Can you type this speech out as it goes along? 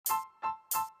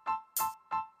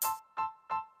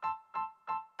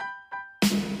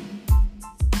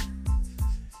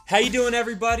How you doing,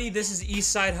 everybody? This is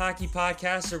Eastside Hockey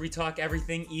Podcast, where we talk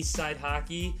everything Eastside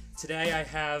Hockey. Today I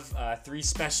have three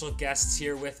special guests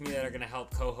here with me that are going to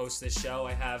help co-host this show.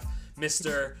 I have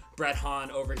Mr. Brett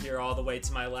Hahn over here all the way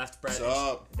to my left. Brett, what's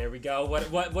up? There we go.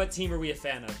 What team are we a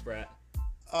fan of, Brett?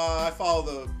 I follow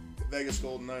the Vegas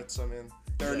Golden Knights. I mean,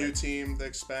 they're a new team. They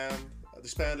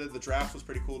expanded. The draft was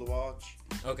pretty cool to watch.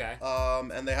 Okay.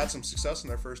 And they had some success in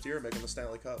their first year making the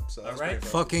Stanley Cup. So that's all right. pretty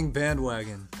Fucking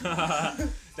bandwagon.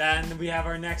 Then we have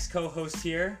our next co-host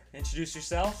here. Introduce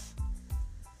yourself.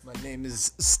 My name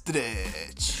is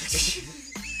Stretch.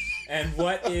 And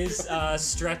what is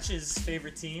Stretch's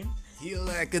favorite team? He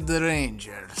like the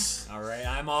Rangers. All right.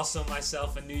 I'm also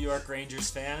myself a New York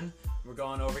Rangers fan. We're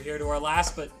going over here to our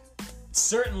last, but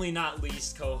certainly not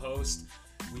least, co-host.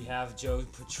 We have Joe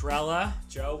Petrella.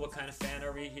 Joe, what kind of fan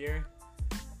are we here?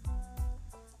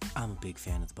 I'm a big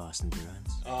fan of the Boston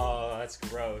Bruins. Oh, that's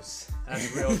gross.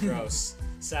 That's real gross.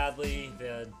 Sadly,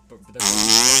 the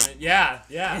Bruins won it.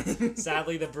 Yeah.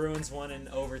 Sadly, the Bruins won in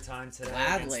overtime today.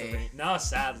 Gladly. No,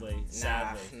 sadly.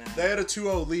 Nah. They had a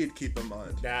 2-0 lead, keep in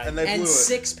mind. That- They blew And it.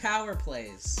 6 power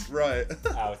plays. Right.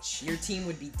 Ouch. Your team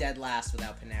would be dead last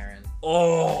without Panarin.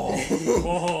 Oh.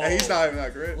 Hey, he's not even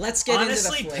that great. Let's get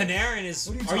Honestly, into the flavor. Panarin is...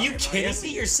 What are you Are you talking about? kidding Yes, me?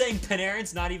 he You're saying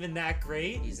Panarin's not even that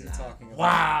great? He's not.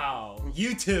 Wow.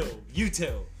 You too.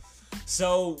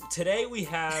 So today we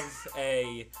have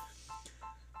a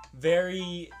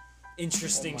very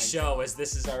interesting show, as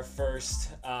this is our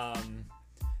first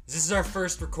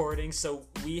recording. So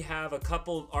we have a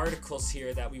couple articles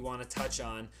here that we want to touch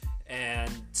on, and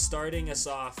starting us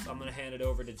off, I'm going to hand it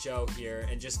over to Joe here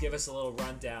and just give us a little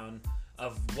rundown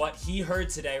of what he heard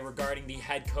today regarding the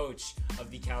head coach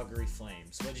of the Calgary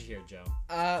Flames. What'd you hear, Joe?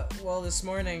 Well, this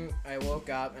morning I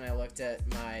woke up and I looked at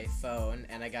my phone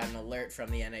and I got an alert from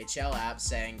the NHL app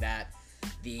saying that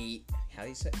the, how do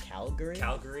you say it?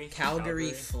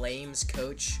 Calgary Flames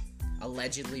coach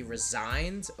allegedly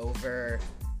resigned over,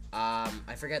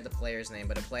 I forget the player's name,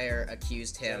 but a player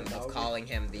accused him of calling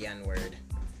him the N-word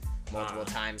multiple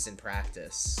times in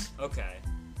practice. Okay,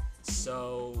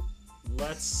 so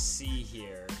let's see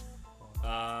here.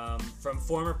 From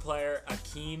former player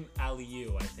Akim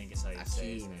Aliu, I think is how you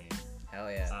say his Akim. name.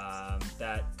 Hell yeah.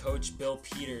 That Coach Bill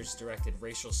Peters directed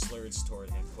racial slurs toward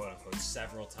him, quote unquote,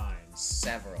 several times.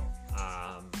 Several.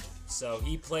 So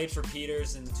he played for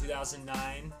Peters in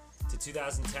 2009 to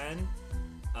 2010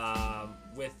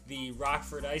 with the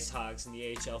Rockford Ice Hogs in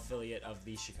the AHL affiliate of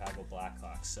the Chicago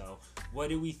Blackhawks. So what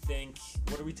do we think?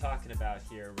 What are we talking about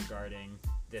here regarding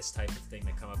this type of thing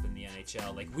that come up in the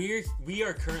NHL? Like we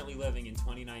are currently living in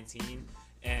 2019,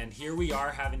 and here we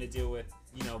are having to deal with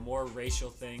more racial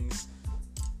things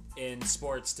in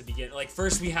sports to begin. Like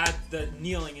first we had the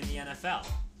kneeling in the NFL,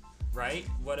 right?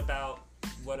 What about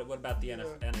the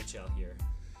NHL here?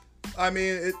 I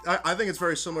mean, I think it's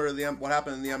very similar to what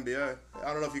happened in the NBA.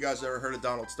 I don't know if you guys ever heard of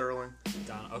Donald Sterling.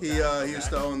 He used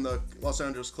to own the Los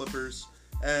Angeles Clippers,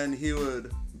 and he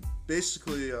would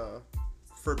basically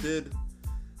forbid,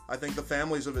 I think, the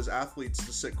families of his athletes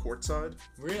to sit courtside.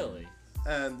 Really?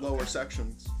 And lower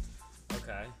sections.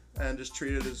 Okay. And just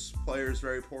treated his players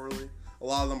very poorly. A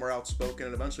lot of them were outspoken,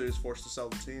 and eventually he was forced to sell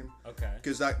the team. Okay.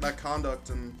 Because that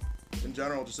conduct in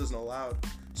general just isn't allowed,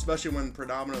 especially when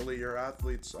predominantly your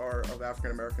athletes are of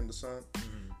African American descent,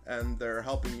 and they're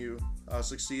helping you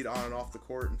succeed on and off the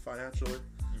court and financially.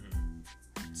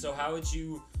 So how would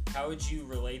you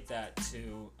relate that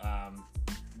to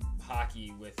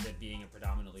hockey with it being a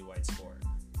predominantly white sport?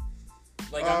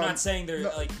 Like I'm not saying they're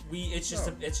it's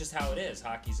just how it is.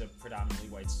 Hockey's a predominantly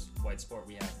white sport.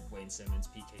 We have Wayne Simmons,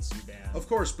 PK Subban. Of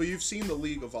course, but you've seen the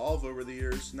league evolve over the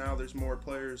years. Now there's more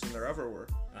players than there ever were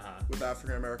with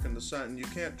African American descent, and you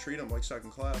can't treat them like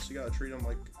second class. You got to treat them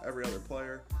like every other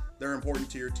player. They're important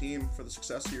to your team for the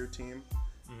success of your team,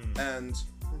 and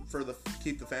for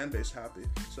keep the fan base happy.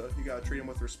 So you got to treat them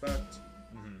with respect,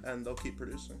 and they'll keep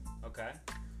producing. Okay.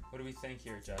 What do we think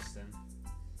here, Justin?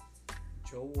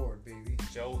 Joel Ward, baby.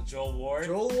 Joel Ward?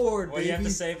 Joel Ward, baby. What do you have to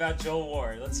say about Joel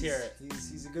Ward? Let's hear it.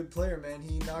 He's a good player, man.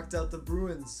 He knocked out the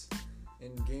Bruins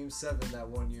in Game 7 that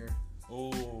one year.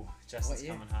 Ooh, Justin's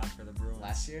coming hot for the Bruins.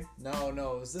 Last year?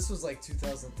 No, this was like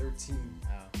 2013.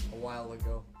 A while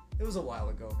ago. It was a while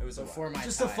ago. It was before my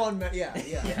just time. a fun yeah.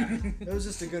 It was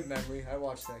just a good memory. I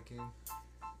watched that game.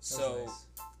 So, nice.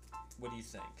 What do you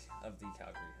think of the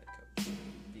Calgary head coach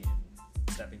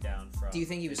stepping down from? Do you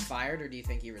think he was fired or do you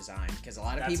think he resigned? Because a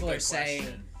lot of That's people a are good saying.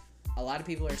 question. A lot of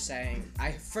people are saying.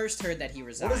 I first heard that he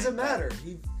resigned. What does it matter?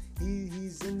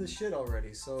 he's in the shit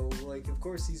already. So like, of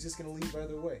course, he's just gonna leave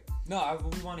either way. No,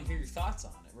 we want to hear your thoughts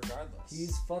on it, regardless.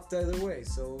 He's fucked either way.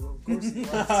 So of course he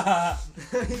left.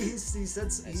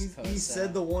 he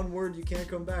said the one word you can't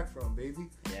come back from, baby.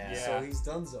 Yeah. So he's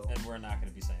donezo. And we're not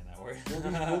gonna be saying that word.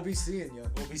 We'll be seeing ya.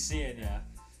 We'll be seeing ya.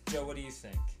 Joe, what do you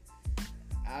think?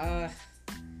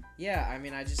 Yeah. I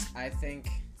mean,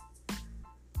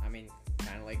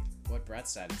 kind of like what Brett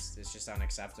said. It's just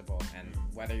unacceptable, and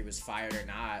whether he was fired or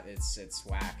not, it's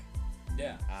whack.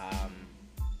 Yeah.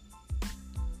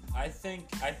 I think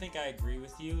I agree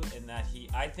with you in that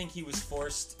I think he was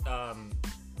forced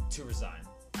to resign.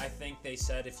 I think they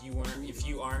said if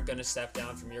you aren't going to step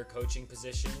down from your coaching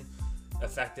position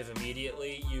effective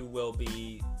immediately, you will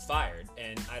be fired.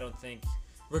 And I don't think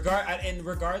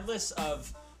regardless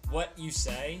of what you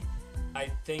say, I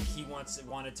think he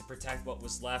wanted to protect what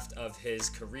was left of his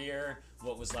career,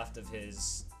 what was left of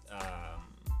his how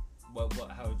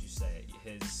would you say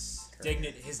it?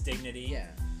 His dignity.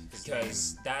 Yeah.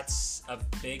 Because that's a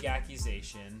big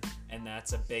accusation, and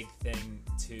that's a big thing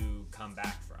to come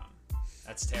back from.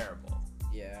 That's terrible.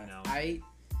 Yeah. You know? I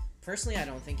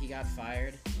don't think he got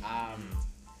fired.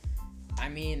 I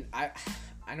mean, I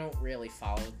don't really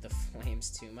follow the Flames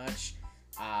too much.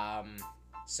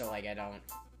 So like I don't,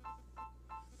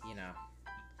 you know.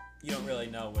 You don't really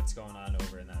know what's going on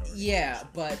over in that organization. Yeah,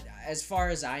 but as far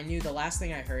as I knew, the last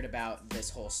thing I heard about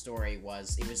this whole story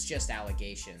was it was just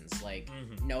allegations. Like,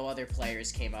 no other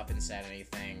players came up and said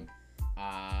anything.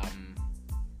 I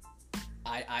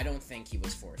don't think he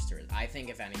was forced to. I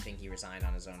think, if anything, he resigned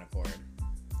on his own accord.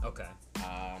 Okay.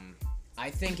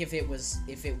 I think if it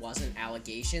wasn't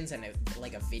allegations and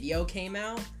like a video came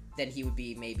out, then he would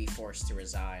be maybe forced to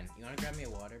resign. You want to grab me a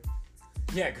water?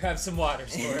 Yeah, grab some water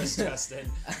for us,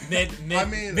 Justin.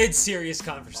 Mid serious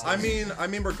conversation. I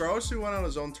mean, regardless who went on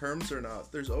his own terms or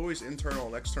not, there's always internal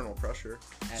and external pressure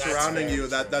That's surrounding you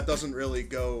that doesn't really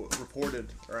go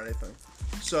reported or anything.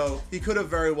 So he could have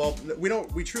very well.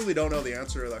 We truly don't know the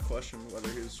answer to that question, whether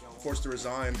he was forced to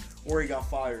resign or he got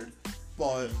fired.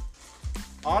 But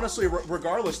honestly,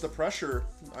 regardless, the pressure.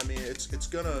 I mean, it's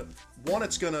gonna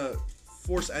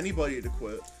force anybody to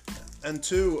quit. And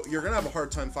two, you're going to have a hard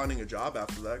time finding a job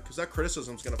after that because that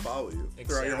criticism's going to follow you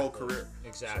throughout your whole career.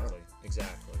 Exactly.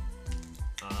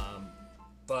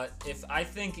 But I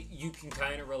think you can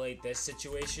kind of relate this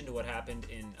situation to what happened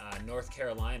in North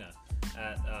Carolina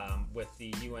with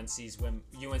the UNC's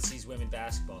women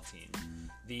basketball team.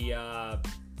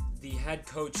 The head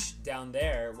coach down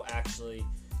there actually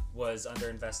was under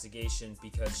investigation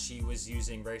because she was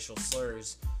using racial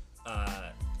slurs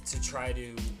to try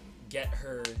to get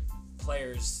her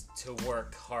players to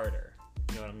work harder.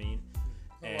 You know what I mean?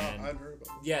 And I've heard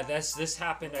about it. Yeah, this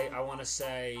happened. I want to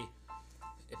say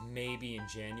maybe in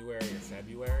January or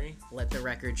February. Let the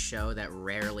record show that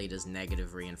rarely does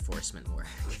negative reinforcement work.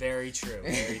 Very true.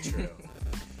 Very true.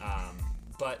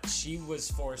 But she was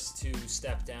forced to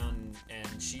step down,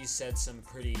 and she said some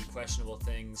pretty questionable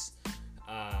things.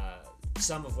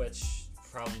 Some of which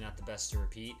probably not the best to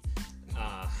repeat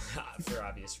for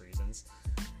obvious reasons.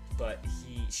 But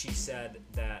she said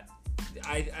that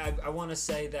I want to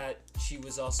say that she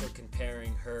was also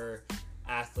comparing her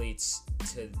athletes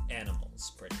to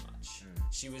animals, pretty much.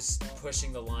 She was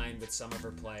pushing the line with some of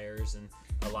her players, and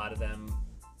a lot of them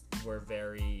were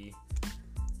very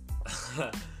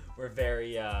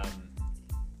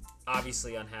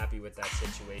obviously unhappy with that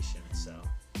situation. So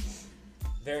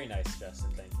very nice,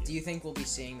 Justin. Thank you. Do you think we'll be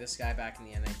seeing this guy back in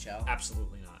the NHL?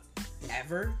 Absolutely not.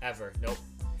 Ever? Nope.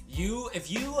 If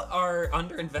you are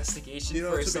under investigation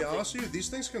for to be honest with you, these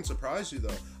things can surprise you,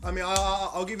 though. I mean,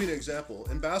 I'll give you an example.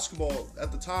 In basketball,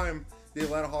 at the time, the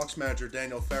Atlanta Hawks manager,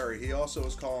 Daniel Ferry, he also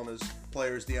was calling his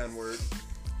players the N-word.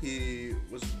 He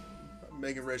was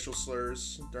making racial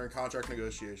slurs during contract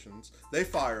negotiations. They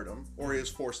fired him, or he was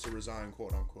forced to resign,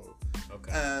 quote unquote.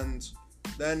 Okay. And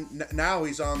then now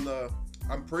he's on the...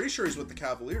 I'm pretty sure he's with the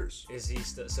Cavaliers. Is he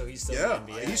still? So he's still in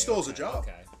the NBA? He still has a job.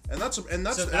 Okay. And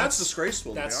that's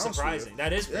disgraceful. That's to be honest surprising. With you.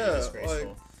 That is pretty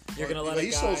disgraceful. You're gonna let a guy.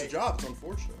 He still has a job. It's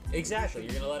unfortunate. Exactly.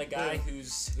 You're gonna let a guy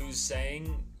who's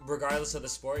saying, regardless of the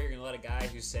sport, you're gonna let a guy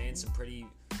who's saying some pretty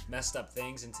messed up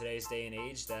things in today's day and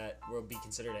age that will be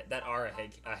considered that are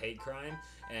a hate crime,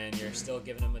 and you're still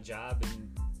giving him a job in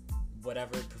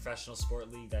whatever professional sport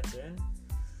league that's in.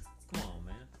 Come on,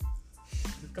 man.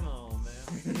 Come on,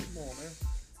 man.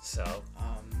 So,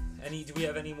 do we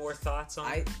have any more thoughts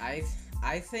on?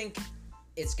 I think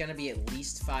it's gonna be at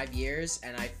least 5 years,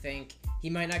 and I think he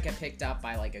might not get picked up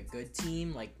by like a good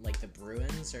team, like the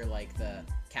Bruins or like the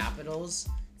Capitals,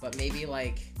 but maybe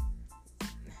like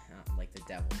the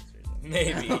Devils or something.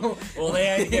 Maybe. Well, they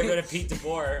had to get rid of Pete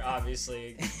DeBoer,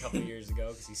 obviously, a couple of years ago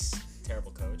because he's a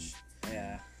terrible coach.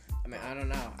 Yeah. I mean, I don't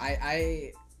know.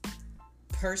 I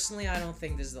personally, I don't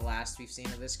think this is the last we've seen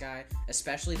of this guy,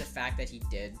 especially the fact that he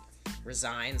did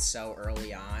resign so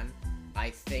early on.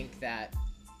 I think that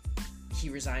he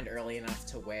resigned early enough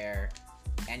to where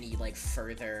any, like,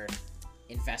 further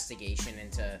investigation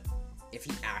into if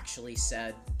he actually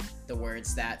said the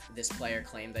words that this player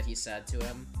claimed that he said to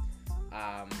him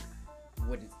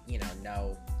would,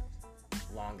 no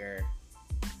longer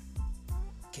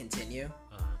continue.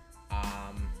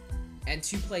 And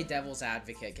to play devil's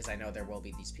advocate, because I know there will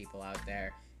be these people out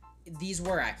there, these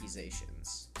were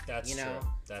accusations. That's true.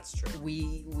 That's true.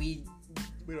 We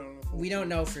don't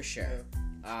know for sure.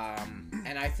 Yeah.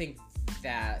 And I think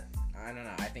that, I don't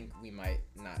know, I think we might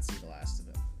not see the last of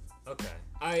him. Okay.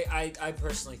 I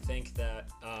personally think that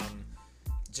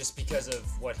just because of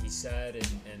what he said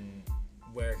and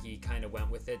where he kind of went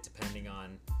with it, depending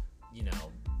on,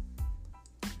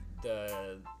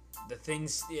 the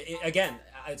things, again,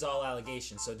 it's all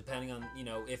allegations, so depending on,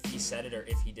 if he said it or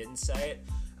if he didn't say it,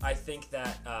 I think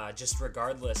that just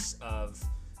regardless of,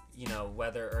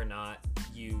 whether or not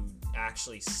you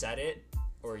actually said it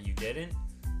or you didn't,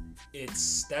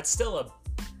 that's still a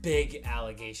big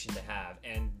allegation to have,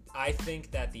 and I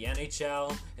think that the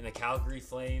NHL and the Calgary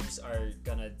Flames are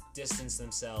gonna distance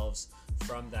themselves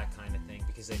from that kind of thing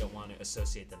because they don't want to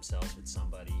associate themselves with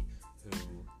somebody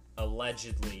who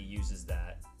allegedly uses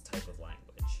that type of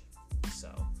language. So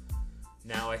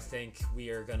now I think we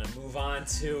are gonna move on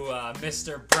to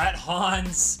Mr. Brett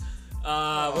Hans.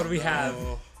 What do we have?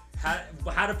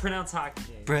 How to pronounce hockey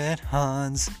names? Brett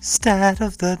Hans, stat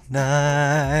of the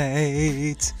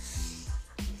night.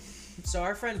 So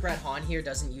our friend Brett Hahn here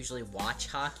doesn't usually watch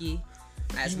hockey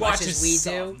as much as we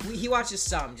do. He watches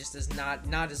some, just as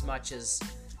not as much as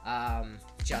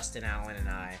Justin Allen and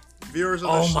I. Viewers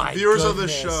of the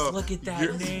show, look at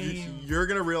that name. You're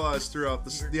gonna realize throughout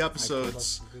the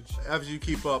episodes, as you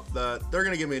keep up, that they're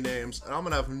gonna give me names, and I'm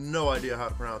gonna have no idea how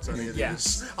to pronounce any of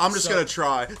these. I'm just gonna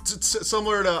try.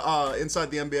 Similar to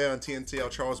Inside the NBA on TNT, how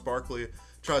Charles Barkley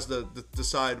tries to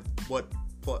decide what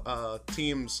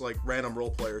teams like random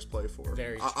role players play for.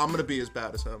 I'm gonna be as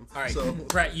bad as him. All right, so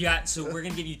Brett, we're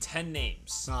gonna give you 10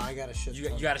 names. No, I got a shit. You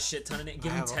got a shit ton of names.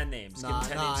 Give him 10 names. Give him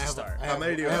 10 names to start. How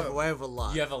many do you have? I have a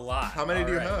lot. You have a lot. How many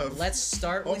do you have? Let's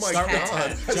start with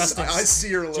 10. Justin, I see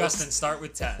your list. Justin, start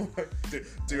with 10.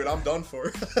 Dude, I'm done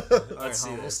for. Let's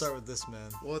see this. We'll start with this man.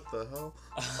 What the hell?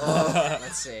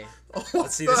 Let's see.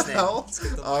 Let's see this name. Let's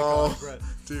get the mic on Brett.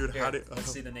 Dude,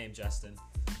 let's see the name, Justin.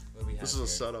 This is a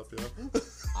setup, yeah.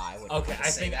 Okay, I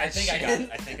think I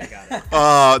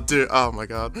got it. Dude, oh my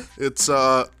god. It's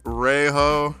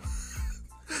Rayho.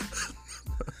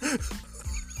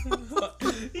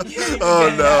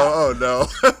 Oh no.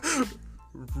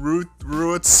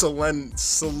 Ruud Selanen.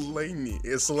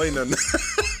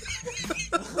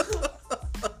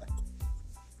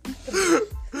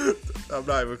 I'm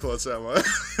not even close, am I?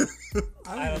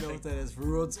 I don't even know what that is.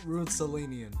 Ruud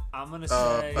Salinian. I'm gonna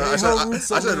say. I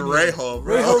said Rayho,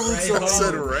 bro. I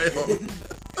said Rayho.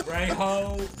 Rayho.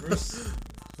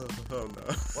 Oh no.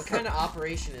 What kind of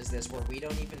operation is this where we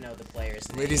don't even know the player's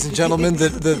name? Ladies and gentlemen,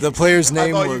 the player's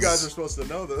name was. I thought you guys were supposed to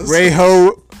know this.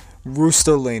 Rayho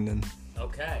Rustalainen.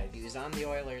 Okay. He was on the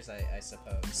Oilers, I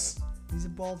suppose. He's a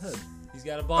bald head. He's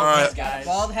got a bald head, guys.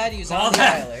 Bald head, he was on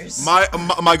the Oilers.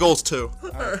 My goal's 2. All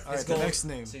right, the next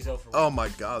name. So he's over. Oh my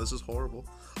god, this is horrible.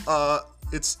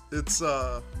 It's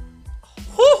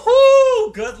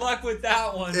Woohoo! Good luck with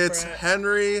that one. It's Brett.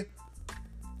 Henry.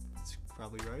 That's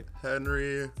probably right.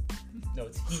 Henry. No,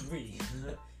 it's Henry.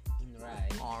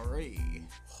 Right. Henry.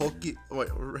 Hooky. Wait,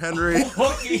 Henry.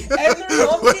 Hooky. Henry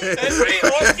Hooky. Henry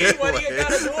Hooky. What do you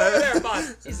gotta do over there,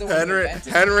 bud? He's the one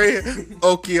Henry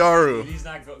Okiaru. He's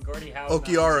not Gordie Howe.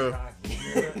 Okiaru.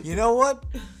 You know what?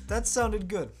 That sounded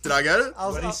good. Did I get it?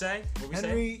 What did he say?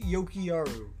 Henry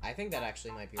Yokiaru. I think that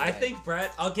actually might be right. I think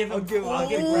Brett. I'll give Brett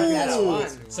That's that one.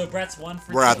 So Brett's 1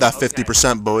 for 2. We're at that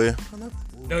 50%, boy.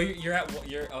 No, you're at.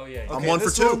 Oh yeah. I'm 1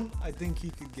 for 2. One I think he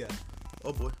could get.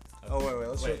 Oh boy. Oh wait.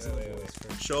 Let's show it to the boys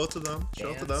first. Show it to them. Show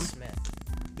it to them. Smith.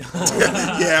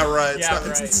 Yeah, right.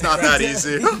 It's not that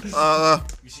easy.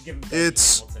 You should give him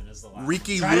it's Hamilton as the last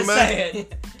Ricky Try to Lume. say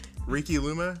it. Ricky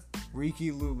Lume.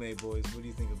 Ricky Lume, boys. What do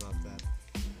you think about that?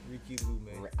 Ricky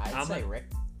Lume. I'd say Rick.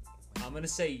 I'm gonna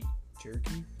say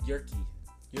Jerky? Yerky,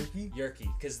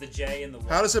 because the J and the Y.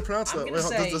 How does it pronounce that? I'm Wait, gonna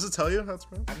say- does it tell you how it's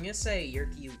pronounced? I'm gonna say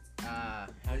Yerky.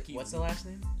 What's the last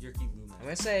name? Yerky Lume. I'm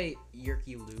gonna say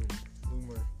Yerky Loom.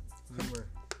 Loomer.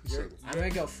 I'm gonna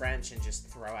go French and just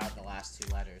throw out the last 2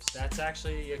 letters. That's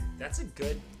actually that's a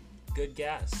good Good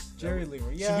guess. Jerry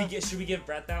Lehmer. Yeah. Should we give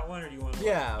Brett that one, or do you want to?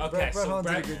 Yeah. Okay. Brett So Hahn did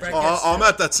a Brett good gets. job. I'm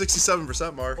at that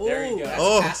 67% mark. There you go. That's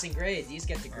Oh. a passing grade. These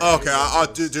get the grade.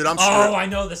 Okay, dude, I'm screwed. Oh, I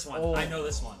know this one. I know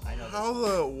this one. How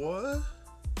the what?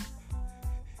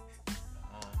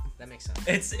 That makes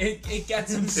sense. It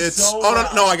gets him It's so.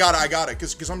 no, I got it,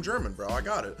 because I'm German, bro. I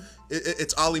got it.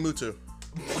 It's Ali Mutu.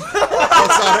 That's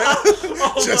not it.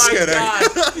 Oh Just my kidding.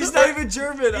 God. He's not even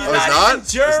German. Oh, he's not? even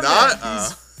German. He's not?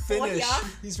 He's Finnish.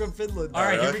 He's from Finland. All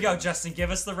right, here Alright. we go. Justin, give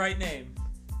us the right name.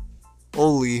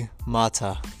 Oli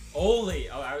Mata. Oli.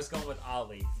 Oh, I was going with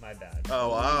Ali. My bad. Oh,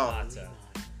 wow. Mata.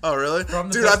 Oh, really? From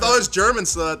the Dude, I thought Pittsburgh- it was German,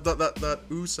 so that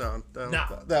ooh sound. Nah.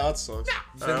 That sucks.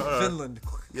 Finland.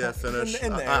 Yeah, Finnish.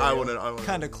 In the I area. wouldn't.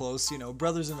 Kind of close, you know.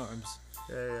 Brothers in arms.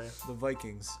 Yeah. The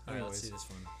Vikings. All right, let's see Anyways. this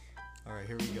one. All right,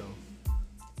 here we go.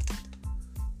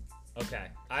 Okay.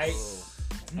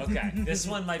 Okay. This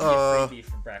one might be a freebie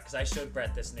from Brett because I showed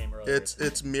Brett this name earlier.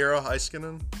 It's Miro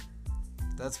Heiskanen.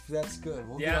 That's good.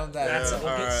 We'll get Yeah, on that. that's Yeah, okay.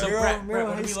 alright. So Miro- Brett, Miro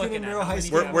what are we Heiskanen, looking at? Miro How many Heiskanen.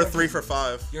 do you We're have? 3 for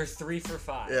 5. You're 3 for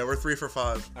 5. Yeah, we're 3 for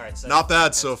 5. All right. So Not bad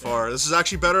that's so fair. far. This is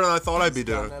actually better than I thought I'd be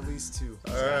Gotten doing. at least 2.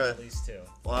 He's All got right. At least 2.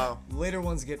 Wow. Later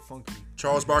ones get funky.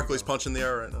 Charles Barkley's punching the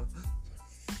air right now.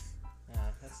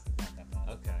 That's not that bad.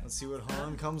 Okay. Let's see what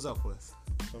Han comes up with.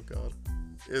 Oh god.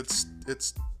 It's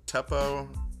Teppo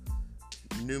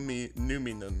Numinen.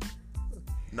 Numinen.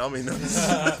 Numinen.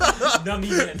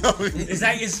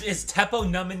 Is Teppo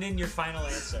Numinen your final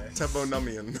answer? Teppo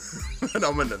Numinen.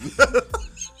 Numinen.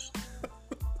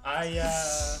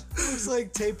 Looks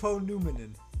like Teppo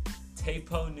Numanen.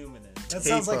 Teppo Numinen. That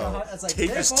sounds like Tapo. that's like Tape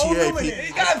is Teppo TAP. Numanen.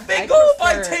 He got a big I goal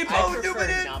by prefer- Teppo I prefer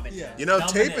Numinen. Numinen. Yeah. You know,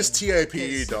 tape Numinen. is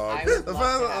TAPE, dog. I would love to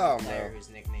have Oh, a player man. whose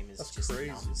nickname is That's just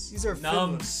crazy. Nums. These are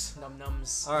Finland. Nums. Num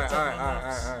Nums. All right.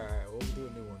 What's up, Nums? We'll do a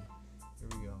new one. Here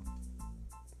we go.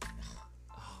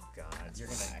 Oh God, you're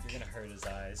gonna hurt his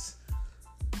eyes.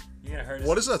 You're gonna hurt his.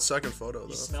 What is that second photo, though?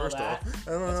 You smell First that? off.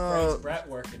 I don't That's know. Brett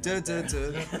working. Duh, Right there.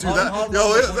 duh, duh.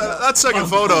 Dude, that second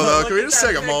photo, though. Can we just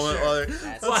take a moment? Like,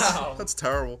 Wow. that's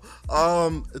terrible.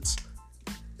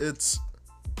 It's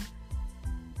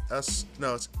S.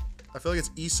 No, it's. I feel like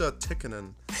it's Issa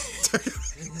Tikkanen.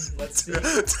 Let's see.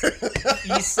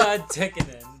 Issa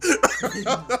Tikkanen.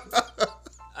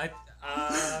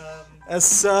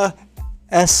 Essa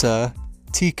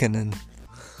Tikkanen.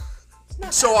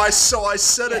 So I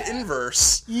said it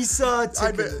inverse. Issa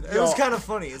Tikkanen. It was kind of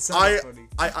funny. It sounded funny.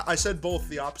 I said both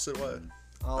the opposite way.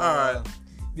 All right.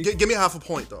 Give me half a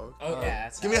point, dog. Okay. Yeah,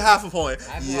 that's Give me how- half a point.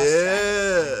 I've lost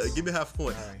Yeah, track. give me half a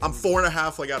point. Alright, I'm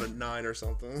 4.5, like out of 9 or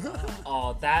something.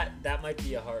 Oh, that might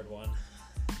be a hard one.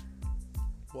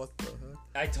 What the heck?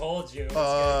 I told you. It's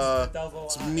the double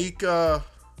It's I. Mika.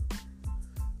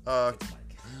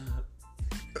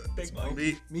 Big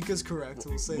Mike. Mika's correct.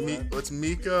 We'll say that. It's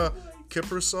Mika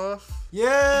Kiprasov.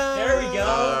 Yeah. There we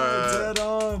go. Dead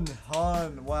on.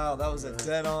 Han. Wow, that was a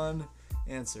dead on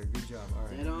answer. Good job. All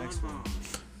right. Next one.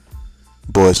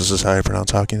 Boys, this is how you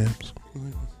pronounce hockey names.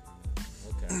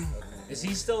 Okay. Is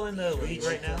he still in the league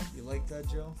right now? You like that,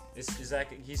 Joe? Is that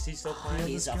he's still playing?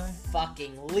 He's this a guy?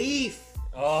 fucking leaf.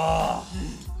 Oh,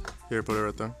 Here, put it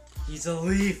right there. he's a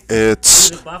Leaf. It's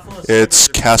Dude, the Buffalo it's Sabres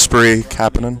are Kasperi throwing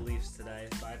Kapanen. the Leafs today,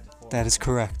 5-4. That is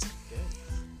correct.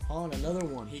 Han, another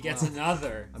one. He gets Wow.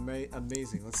 another.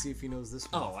 Amazing. Let's see if he knows this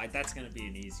one. Oh, that's gonna be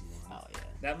an easy one. Oh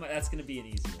yeah. That's gonna be an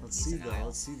easy one. Let's see though.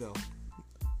 Let's see though.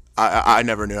 I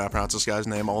never knew how to pronounce this guy's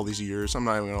name all these years. I'm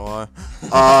not even gonna lie.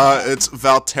 It's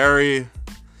Valtteri.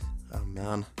 Oh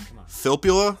man. Come on.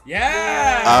 Filppula.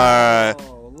 Yeah.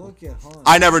 Oh, look at Han.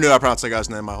 I never knew how to pronounce that guy's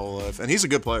name my whole life, and he's a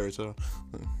good player too,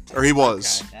 or he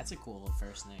was. That's a cool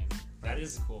first name. That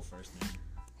is a cool first name.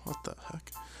 What the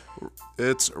heck?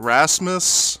 It's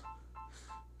Rasmus.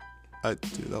 Dude,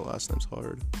 that last name's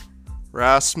hard.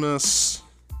 Rasmus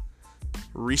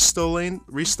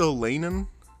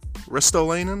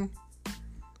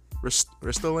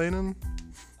Ristolainen?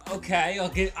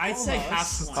 Okay, I'd say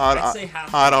half point. I I'd say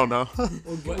half. I don't know.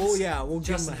 We'll give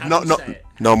Justin, him how No, do you no, say it?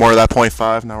 no more of that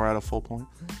 0.5. Now we're at a full point.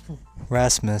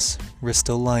 Rasmus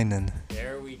Ristolainen.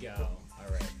 There we go.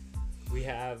 All right. We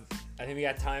have. I think we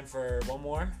got time for one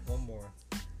more. one more.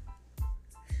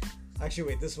 Actually,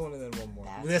 wait. This one and then one more.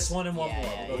 This one and one Yeah, more.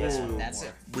 yeah, We'll go this yeah. one. and That's one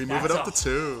it. We move it That's up to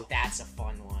 2. That's a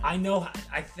fun one. I know.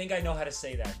 I think I know how to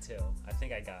say that too. I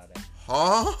think I got it.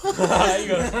 Huh? You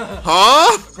go,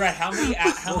 Huh? Brett, how many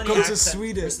Welcome to accents?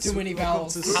 Sweden. too many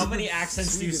vowels. How many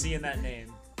accents do you see in that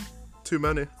name? Too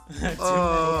many.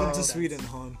 Welcome to Sweden,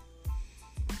 Han.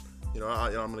 You know,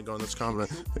 I'm gonna go in this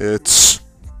comment. It's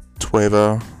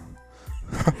Tuevo.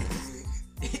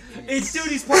 It's dude.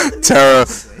 He's part of the. Tara.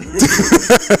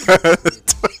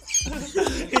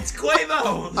 It's Quavo.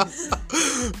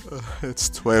 Teuvo. It's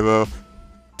Teuvo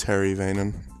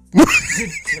Teravainen.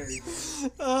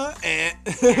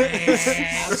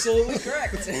 Absolutely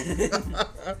correct.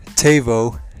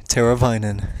 Teuvo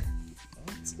Teravainen.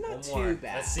 It's not One too more.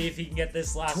 bad. Let's see if he can get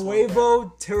this last one.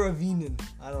 Teuvo Teravainen.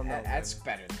 I don't know. That's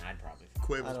better than I'd probably. I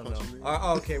Quavo's don't punching me.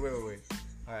 know. Okay, wait.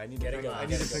 All right, I need to Get it pick. going, I need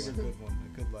get to it pick a going. good one.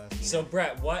 A good last one. So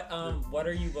Brett, what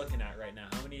are you looking at right now?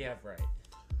 How many do you have right?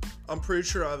 I'm pretty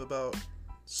sure I have about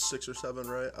 6 or 7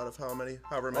 right out of however many.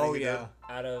 Oh he yeah.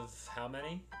 Out of how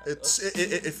many? did.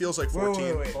 It feels like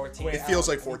 14. Wait. 14. It feels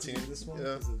like I need to 14. do this one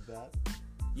Yeah. because of that.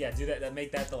 Yeah, do that.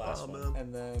 Make that the last one. Man.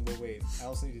 And then, but wait, I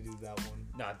also need to do that one.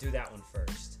 No, do that one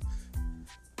first.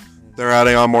 They're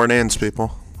adding on more names,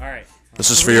 people. All right. This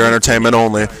is for your entertainment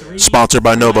only. Sponsored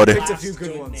by nobody. Picked a few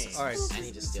good Good ones. names. All right, I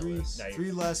need to steal three, this. No, you're-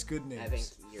 three last good names. I think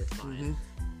you're fine.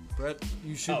 Brett,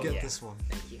 you should Oh, get yeah. this one.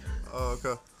 Thank you. Oh,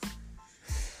 okay.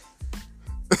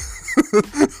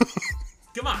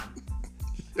 Come on.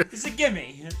 This is a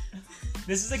gimme.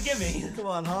 This is a gimme. Come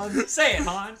on, Han. Say it,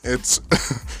 Han.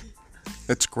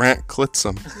 It's Grant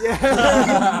Klitzum.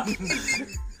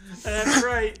 That's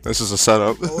right. This is a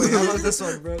setup. Oh wait, how about this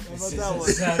one, Brett? How about that one?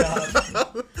 Set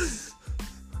up.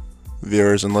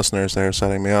 Viewers and listeners, they're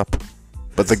setting me up.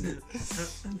 But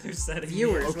They're setting me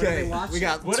Viewers, up. what are Okay, they watching? we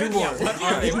got What two are, more. yeah, what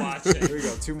are they watching? Here we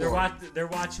go, two more. They're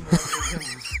watching more.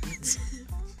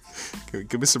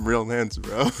 give me some real names,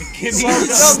 bro. Give me No,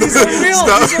 some- these are real.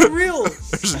 Stop. These are real.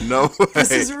 There's no way.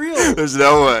 This is real. There's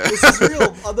no way. This is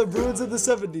real. On the Bruins of the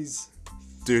 70s.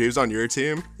 Dude, he was on your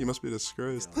team? He must be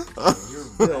disgraced.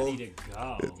 You're ready to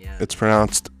go. Yeah. It's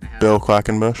pronounced Bill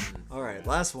Quackenbush. All right,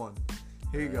 last one.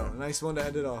 Here you go. Nice one to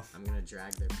end it off. I'm gonna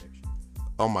drag their picture.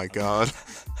 Oh my god.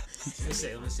 Let me see.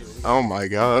 What we got. Oh my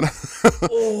god.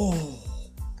 Oh.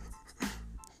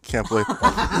 Can't believe.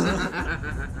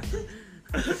 I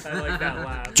like that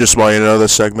laugh. Just want you to know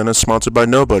this segment is sponsored by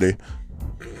nobody.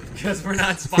 Because we're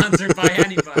not sponsored by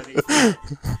anybody.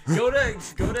 Go to No,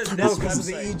 this because of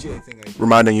the website. EJ thing I did.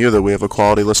 Reminding you that we have a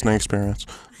quality listening experience.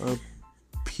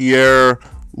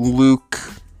 Pierre-Luc.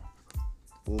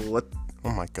 Oh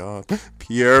my god.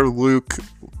 Pierre-Luc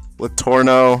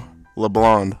Letourneau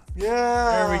LeBlond.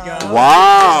 Yeah. There we go.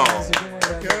 Wow.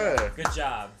 Good. Good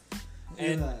job.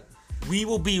 And that. we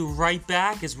will be right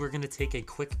back as we're going to take a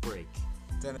quick break.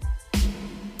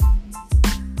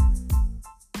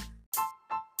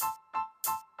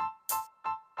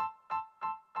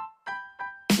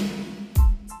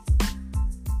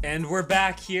 And we're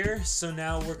back here, so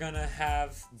now we're gonna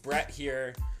have Brett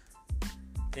here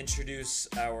introduce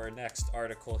our next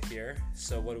article here.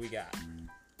 So what do we got?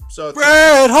 So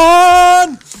Brett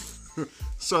Hahn!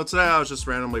 So today I was just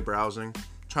randomly browsing,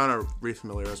 trying to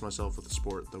refamiliarize myself with the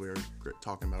sport that we are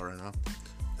talking about right now.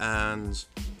 And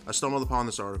I stumbled upon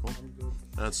this article,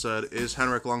 and it said, "Is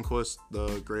Henrik Lundqvist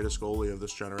the greatest goalie of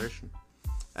this generation?"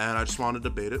 And I just wanted to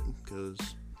debate it, because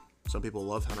some people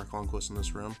love Henrik Lundqvist in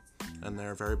this room, and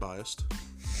they're very biased.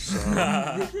 So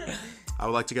I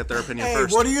would like to get their opinion Hey,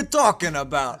 first. what are you talking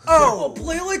about? Oh,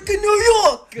 play like a New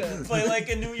Yorker. Play like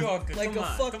a New Yorker. Like come a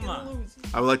on, fucking come on. loser.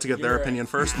 I would like to get their You're opinion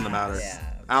first in the matter. Yeah.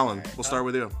 Alan, Alright. we'll start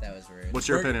with you. That was rude. What's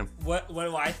your We're- opinion? What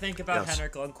do I think about Yes.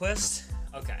 Henrik Lundqvist?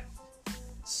 Okay.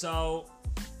 So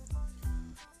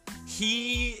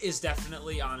he is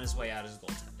definitely on his way out as a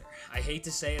goaltender. I hate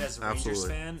to say it as a Rangers Absolutely.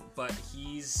 fan, but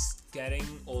he's getting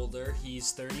older.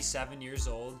 He's 37 years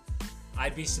old.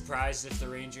 I'd be surprised if the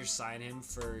Rangers sign him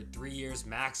for 3 years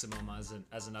maximum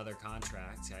as another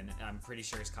contract. I'm pretty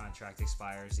sure his contract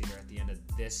expires either at the end of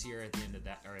this year, at the end of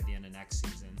that, or at the end of next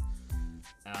season.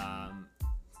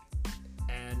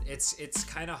 And it's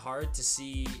kind of hard to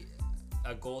see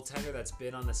a goaltender that's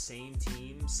been on the same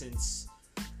team since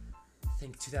I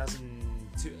think 2000.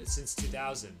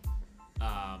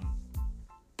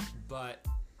 But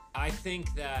I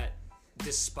think that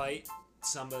despite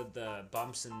some of the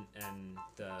bumps and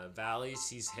the valleys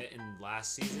he's hit in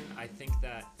last season, I think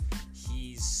that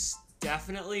he's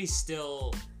definitely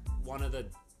still one of the,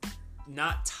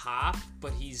 not top,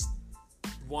 but he's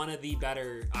one of the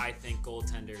better, I think,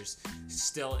 goaltenders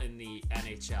still in the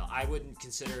NHL. I wouldn't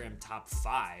consider him top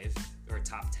 5 or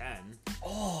top 10.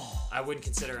 Oh, I wouldn't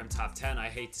consider him top 10. I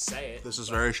hate to say it. This is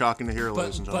very shocking to hear,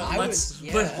 ladies and gentlemen.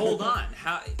 But hold on.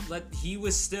 He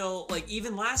was still, like,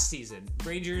 even last season,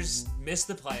 Rangers missed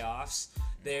the playoffs,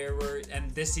 And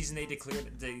this season they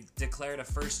declared a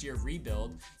first-year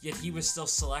rebuild. Yet he was still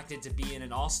selected to be in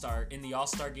the All-Star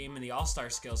game in the All-Star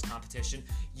Skills competition.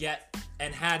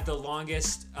 And had the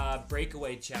longest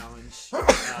breakaway challenge,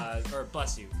 or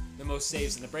bless you, the most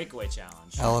saves in the breakaway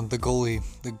challenge. Alan, the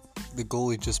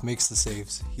goalie just makes the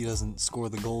saves. He doesn't score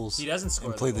the goals. He doesn't score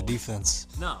and play the the defense.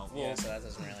 No, well, Yeah, so that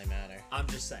doesn't really matter. I'm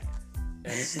just saying.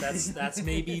 That's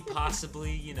maybe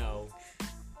possibly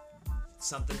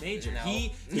something major. No.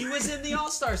 He was in the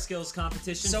All-Star Skills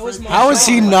competition. So was Mark. How is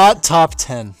he not top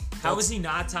 10? How is he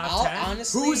not top 10?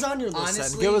 Honestly, Who's on your list?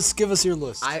 honestly, Give us your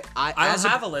list. I don't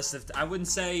have a list of. I wouldn't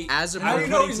say. As a How do you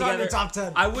Bruin, know he's not in the top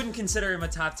 10? I wouldn't consider him a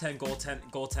top 10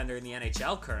 goaltender in the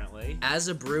NHL currently. as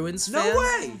a Bruins No fan,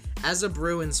 way! As a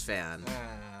Bruins fan,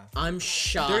 I'm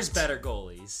shocked. There's better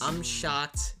goalies. I'm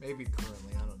shocked. Maybe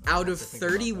currently, I don't know. Out I of have to think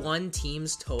about 31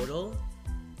 teams total,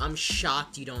 I'm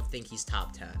shocked you don't think he's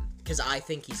top 10. Because I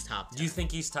think he's top 10. Do you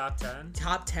think he's top 10?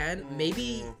 Top 10?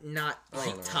 Maybe not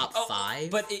like top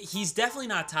 5. But he's definitely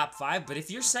not top 5. But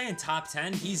if you're saying top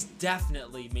 10, he's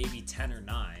definitely maybe 10 or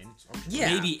 9.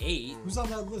 Yeah. Maybe 8. Who's on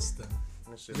that list then?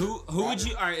 Who would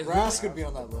you? All right, Rask could be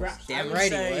on that list. Damn I right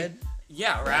say- he would.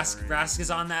 Yeah, Rask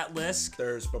is on that list.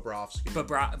 There's Bobrovsky. But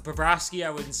Bobrovsky, I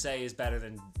wouldn't say is better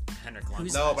than Henrik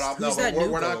Lundqvist. Who's that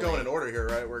new we're not goalie? going in order here,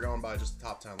 right? We're going by just the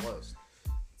top 10 list.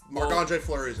 Marc-Andre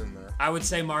Fleury's in there. I would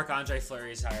say Marc-Andre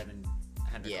Fleury is higher than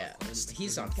Henrik Yeah, Lundqvist.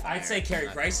 he's on fire. I'd say Carey I'm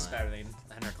not Price is gonna better than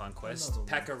Henrik Lundqvist.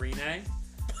 Another Pekka Rinne.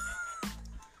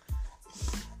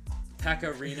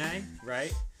 Pekka Rinne,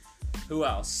 right? Who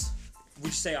else? Would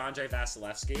you say Andrei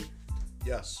Vasilevsky?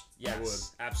 Yes, I would.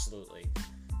 Yes, absolutely.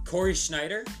 Corey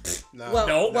Schneider? No. Well,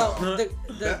 No. well, No.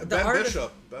 the Ben art of-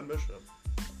 Bishop. Ben Bishop.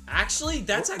 Actually,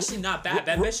 that's actually not bad.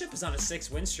 Ben Bishop is on a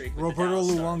 6-win streak with the Roberto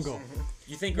Dallas Stars. Luongo.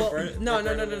 You think Well, Roberto? no,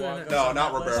 Roberto no, no, no, Luongo's no. on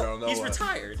Not that list? Roberto, no He's way.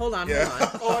 retired. Hold on, Yeah. hold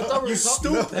on. Oh, I thought we were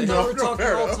stupid. I thought we were talking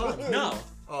all the time. No.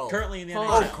 Oh. Currently in the Hold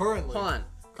NHL. on. Oh, currently. Hold on.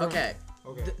 Okay.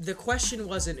 Okay. The question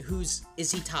wasn't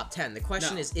is he top 10. The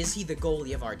question No. is he the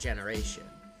goalie of our generation?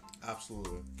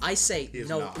 Absolutely. I say He is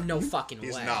no, not. no fucking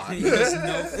He's way. not. There's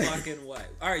no fucking way.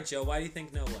 All right, Joe. Why do you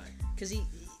think no way? Because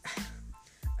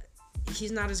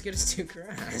he's not as good as Tuukka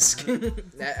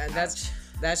Rask.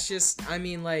 That's just. I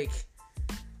mean, like.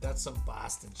 That's some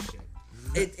Boston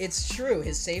shit. It's true.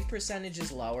 His save percentage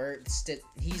is lower.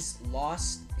 He's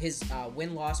lost his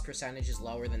win-loss percentage is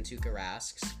lower than Tuukka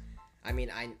Rask's. I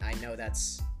mean, I know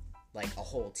that's like a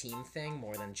whole team thing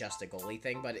more than just a goalie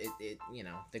thing, but it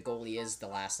the goalie is the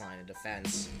last line of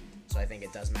defense, so I think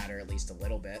it does matter at least a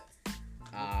little bit.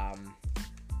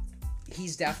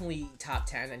 He's definitely top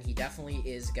 10, and he definitely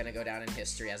is gonna go down in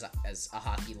history as a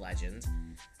hockey legend.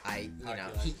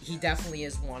 He definitely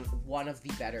is one of the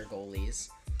better goalies.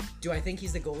 Do I think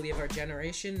he's the goalie of our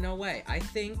generation? No way. I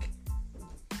think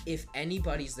if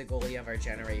anybody's the goalie of our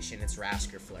generation, it's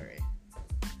Rask or Fleury.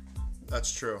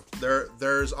 That's true.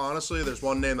 There's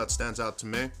one name that stands out to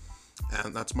me,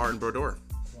 and that's Martin Brodeur.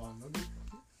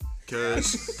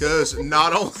 Because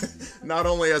not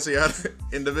only has he had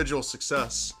individual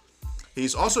success,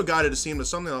 he's also guided his team to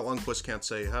something that Lundqvist can't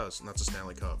say he has, and that's a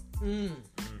Stanley Cup.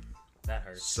 That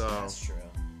hurts. So That's true.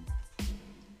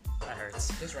 That hurts.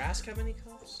 Does Rask have any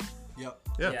cups? Yep.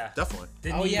 yeah, definitely.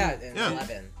 Didn't Oh he- yeah, and Yeah.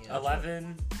 11. Yeah.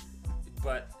 11.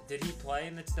 But did he play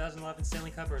in the 2011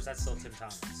 Stanley Cup, or is that still Tim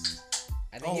Thomas?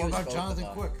 I think Oh, he what was about both Jonathan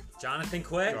of them. Quick? Jonathan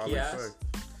Quick, Jonathan yes.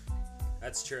 Quick.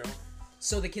 That's true.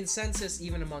 So the consensus,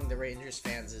 even among the Rangers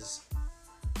fans, is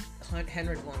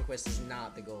Henrik Lundqvist is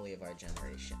not the goalie of our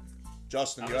generation.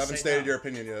 Justin, I'm you gonna haven't say stated no. your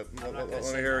opinion yet. I'm not Let gonna me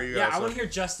say hear no. you Yeah, guys. I want to hear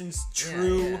Justin's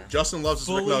true Yeah. Justin loves his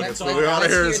Fully- McNuggets, let's- so we want to let's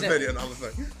hear hear his the- opinion on the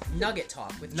thing. Nugget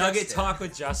talk with nugget Justin. talk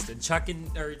with Justin.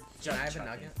 Can I have a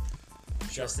nugget?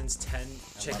 Justin's 10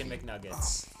 chicken you.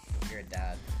 McNuggets. You're a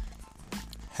dad.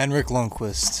 Henrik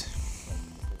Lundqvist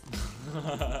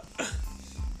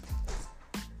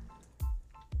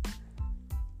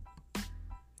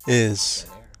is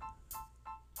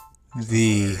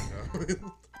the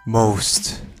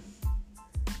most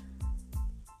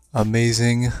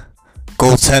amazing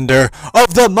goaltender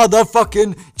of the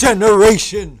motherfucking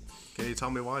generation. Can you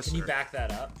tell me why, Can you sir? back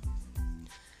that up?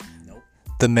 Nope.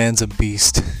 The man's a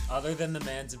beast. Other than the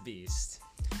man's a beast.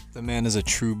 The man is a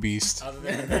true beast. Other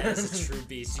than the man is a true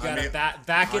beast. You I gotta mean-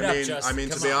 back it up, Justin. I mean,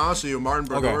 to Come be on. honest with you,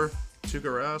 Martin Okay. Brodeur, Tuukka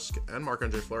Rask, and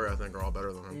Marc-Andre Fleury, I think, are all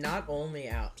better than him. Not only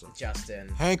out, Justin.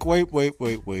 Hank, wait.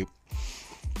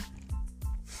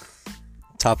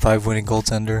 Top 5 winning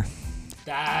goaltender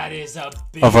That is a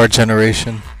big of our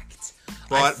generation. fact.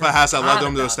 But has that led forgot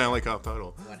them to a about Stanley Cup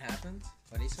title? What happened?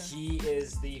 What did he say? He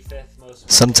is the 5th most.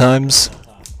 Sometimes winning goaltender of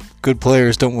all time. good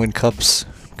players don't win cups.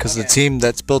 Because the team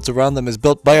that's built around them is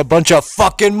built by a bunch of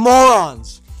fucking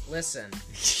morons. Listen,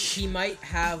 he might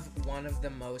have one of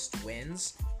the most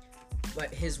wins,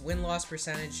 but his win-loss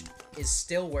percentage is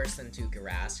still worse than Tuukka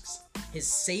Rask's. His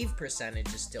save percentage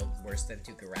is still worse than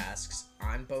Tuukka Rask's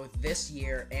on both this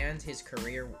year and his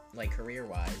career, like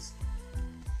career-wise.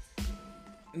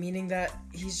 Meaning that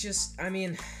he's just, I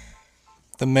mean...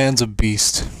 The man's a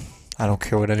beast. I don't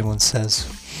care what anyone says.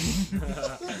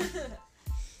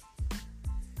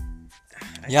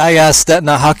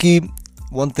 Now hockey,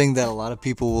 one thing that a lot of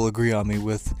people will agree on me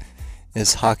with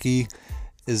is hockey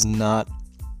is not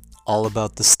all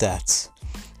about the stats.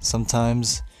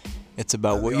 Sometimes it's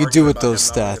about what you do with those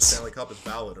stats. The Stanley Cup is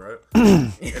valid, right?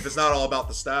 If it's not all about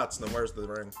the stats, then where's the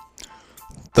ring?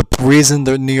 The reason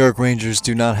the New York Rangers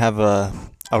do not have a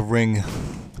ring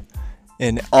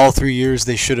in all 3 years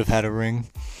they should have had a ring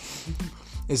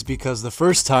is because the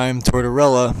first time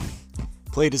Tortorella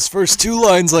played his first 2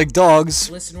 lines like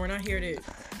dogs. Listen, we're not here to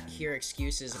hear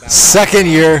excuses about... Second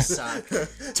year.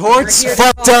 Torts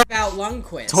fucked up. About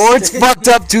Lundqvist. Torts fucked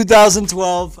up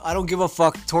 2012. I don't give a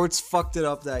fuck. Torts fucked it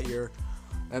up that year.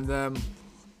 And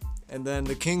then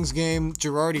the Kings game,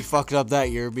 Girardi fucked up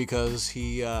that year because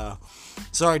he...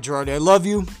 sorry, Girardi, I love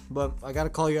you, but I got to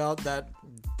call you out that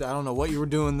I don't know what you were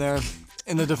doing there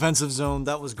in the defensive zone.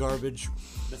 That was garbage.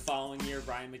 The following year,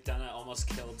 Ryan McDonough almost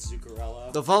killed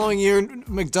Zuccarello. The following year,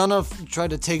 McDonough tried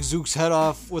to take Zook's head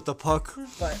off with the puck,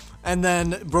 and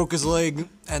then broke his leg,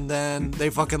 and then they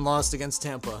fucking lost against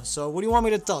Tampa. So what do you want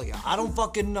me to tell you? I don't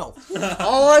fucking know.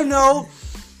 All I know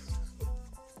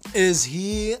is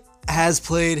he has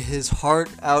played his heart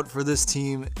out for this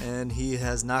team, and he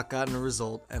has not gotten a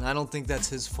result. And I don't think that's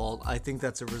his fault. I think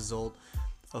that's a result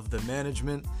of the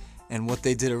management and what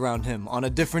they did around him. On a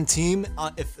different team,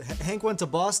 if Hank went to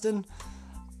Boston,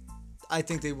 I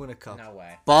think they win a cup. No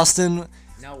way. Boston,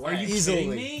 no way. Are you easily, kidding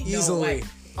me? easily.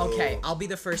 No way. Okay, I'll be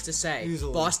the first to say,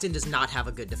 Easily. Boston does not have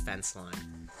a good defense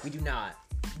line. We do not.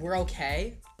 We're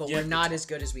okay, but we're not as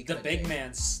good as we could be. The big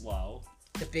man's slow.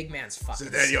 The big man's fucking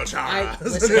Zdeno Chara.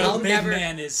 Listen, I'll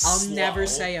slow. never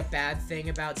say a bad thing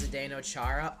about Zdeno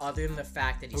Chara other than the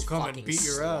fact that he's He'll come fucking and beat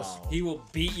your slow. ass. He will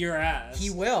beat your ass. He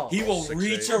will. He will 6'8".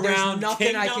 reach There's around nothing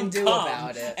Kingdom I can do Come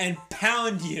about it. and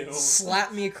pound you.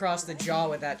 Slap me across the jaw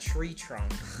with that tree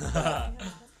trunk.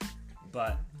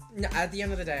 But No, at the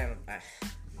end of the day,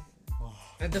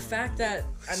 the fact that,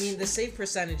 I mean, the save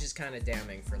percentage is kind of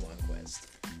damning for Lundqvist.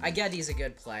 I get he's a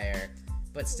good player,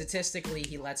 but statistically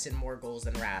he lets in more goals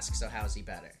than Rask, so how's he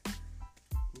better?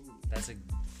 that's a...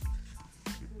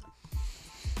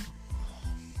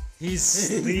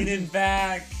 He's leaning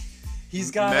back. He's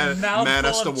got a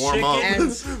mouthful of chicken.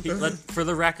 For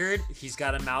the record, he's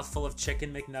got a mouthful of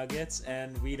chicken McNuggets,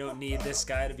 and we don't need this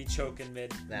guy to be choking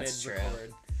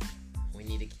mid-record. We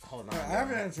need to hold on. I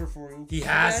have an answer for you. He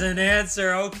has an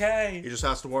answer. Okay. He just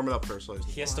has to warm it up first. So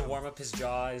He has to warm up his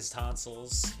jaw, his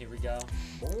tonsils. Here we go.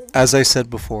 As I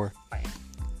said before,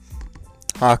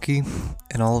 hockey,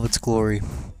 in all of its glory,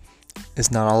 is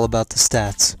not all about the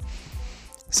stats.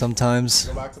 Sometimes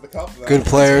Go back to the cup, good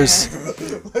players.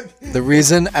 The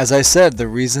reason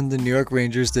the New York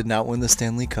Rangers did not win the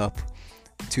Stanley Cup,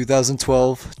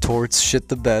 2012, Torts shit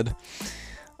the bed.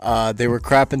 They were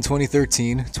crap in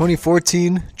 2013.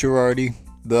 2014, Girardi,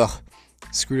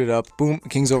 screwed it up. Boom,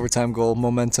 Kings overtime goal,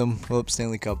 momentum,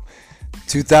 Stanley Cup.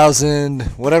 2000,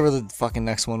 whatever the fucking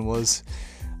next one was.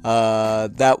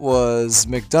 That was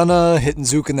McDonough hitting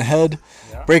Zook in the head,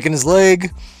 breaking his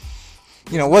leg.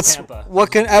 You know, at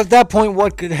that point,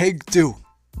 what could Haig do?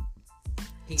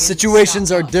 Situations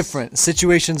are different.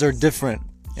 Situations are different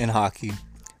in hockey.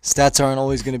 Stats aren't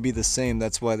always going to be the same.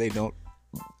 That's why they don't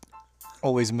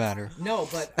always matter. No,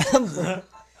 but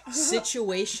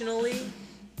situationally,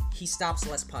 he stops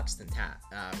less pucks than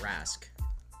Rask.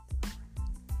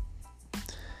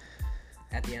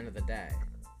 At the end of the day.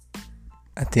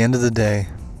 At the end of the day,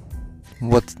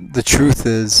 what the truth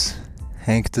is,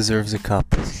 Hank deserves a cup.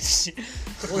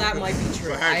 Well, that might be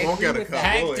true. Hank won't get a cup.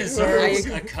 Hank deserves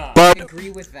a cup. I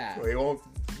agree with that. He won't.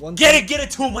 Get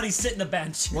it to him when he's sitting the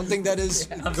bench. One thing that is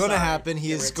going to happen,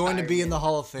 he is going to be in the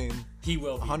Hall of Fame. He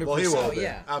will be. 100%. Well, he will be.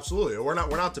 Yeah. Absolutely. We're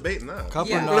not debating that. Cup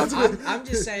Yeah, or not. I'm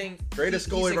just saying. Greatest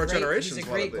goalie of our generation. He's a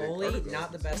great goalie,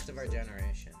 not the best of our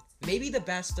generation. Maybe the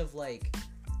best of like.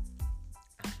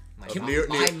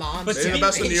 My mom's but the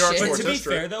best in New York sports But to be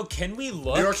history. fair though, can we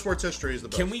look? New York sports history is the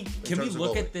best. Can we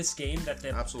look at this game that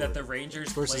the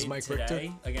Rangers versus played Mike today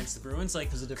Richter? Against the Bruins? Like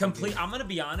It was a different complete. game. I'm gonna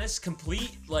be honest.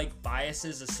 Complete like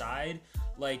biases aside,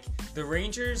 Like, the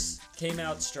Rangers came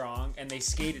out strong and they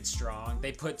skated strong.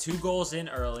 They put 2 goals in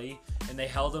early and they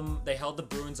held the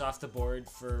Bruins off the board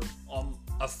for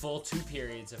a full 2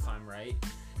 periods, if I'm right.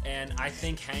 And I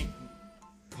think Hank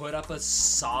put up a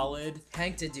solid.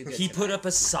 Hank did do good. He put up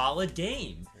a solid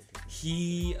game.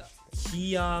 The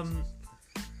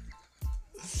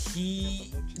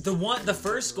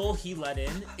first goal he let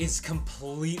in is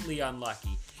completely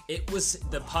unlucky.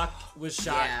 The puck was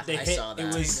shot. Yeah, I saw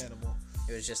that.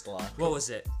 It was just luck. What was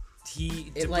it?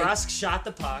 DeBrusk shot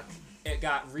the puck. It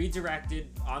got redirected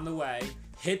on the way,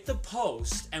 hit the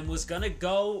post, and was going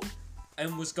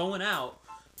out.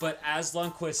 But as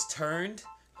Lundqvist turned,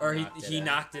 he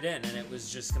knocked it in, and it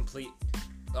was just complete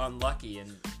unlucky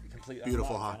and complete.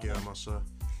 Beautiful hockey, I must say.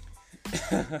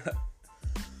 Yeah,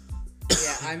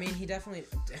 I mean, he definitely,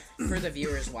 for the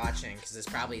viewers watching, because this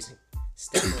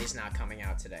definitely is not coming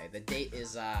out today. The date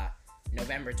is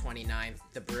November 29th.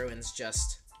 The Bruins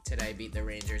just today beat the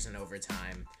Rangers in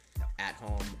overtime at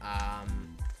home.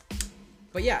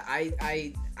 But yeah,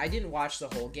 I didn't watch the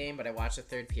whole game, but I watched the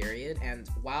third period. And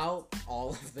while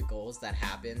all of the goals that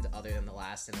happened, other than the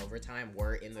last in overtime,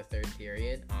 were in the third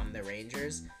period on the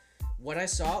Rangers, what I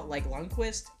saw, like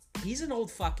Lundqvist, he's an old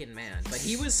fucking man, but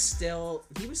he was still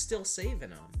saving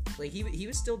them. Like he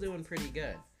was still doing pretty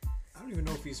good. I don't even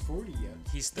know if he's 40 yet.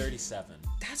 He's 37.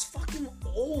 That's fucking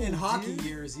old. In hockey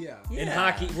years, yeah. In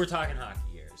hockey, we're talking hockey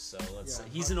years. So let's say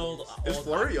he's an old. Is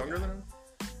Fleury younger than him?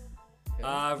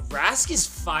 Rask is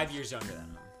 5 years younger than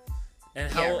him.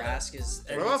 And how? Rask is.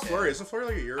 What about Fleury? Isn't Fleury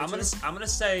like a year or two? I'm gonna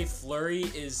say Fleury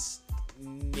is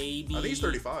maybe. I think he's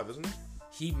 35, isn't he?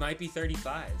 He might be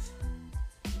 35.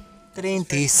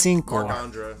 35.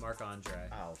 Marc Andre.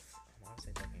 Oh, why was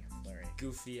I thinking of Fleury?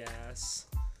 Goofy ass.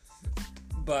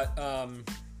 But I'm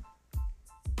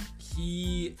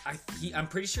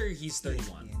pretty sure he's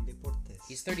 31.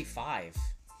 He's 35.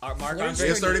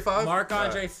 Marc-Andre 35?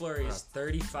 Marc-Andre Fleury is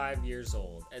 35 years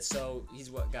old. And so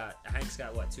Hank's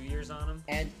got 2 years on him?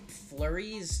 And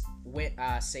Fleury's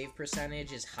save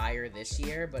percentage is higher this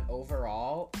year, but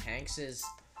overall, Hank's is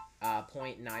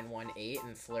 .918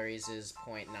 and Fleury's is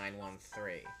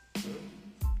 .913.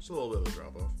 It's a little bit of a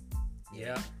drop off.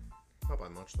 Yeah. Not by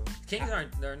much though.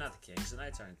 They're not the Kings. The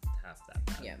Knights aren't half that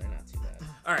bad. Yeah, they're not too bad.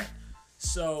 All right.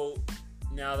 So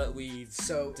now that we've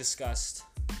discussed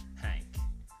Hank,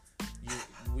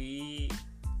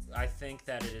 I think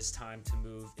that it is time to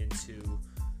move into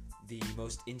the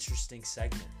most interesting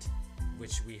segment,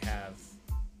 which we have.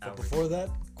 But before that,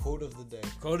 quote of the day.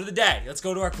 Quote of the day. Let's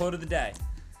go to our quote of the day.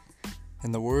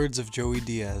 In the words of Joey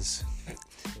Diaz,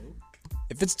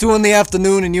 if it's 2 PM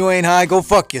and you ain't high, go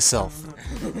fuck yourself.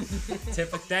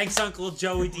 Thanks, Uncle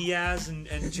Joey Diaz and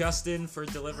Justin, for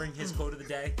delivering his quote of the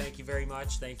day. Thank you very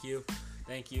much. Thank you.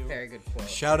 Very good quote.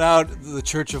 Shout out the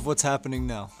Church of What's Happening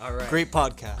Now. All right. Great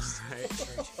podcast.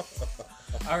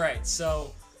 All right.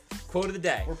 So, quote of the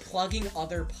day. We're plugging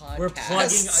other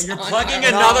podcasts. You're plugging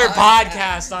another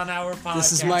podcast on our podcast.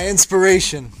 This is my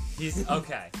inspiration.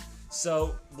 Okay.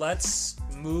 So let's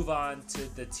move on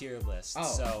to the tier list.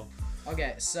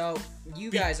 Okay, so you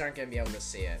guys aren't going to be able to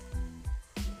see it.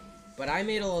 But I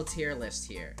made a little tier list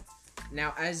here.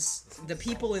 Now, as the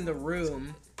people in the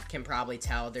room can probably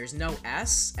tell, there's no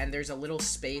S, and there's a little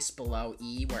space below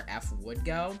E where F would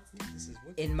go.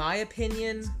 In my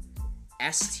opinion,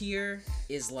 S tier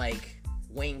is like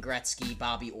Wayne Gretzky,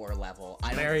 Bobby Orr level.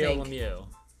 Mario Lemieux.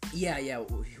 Yeah,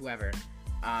 whoever.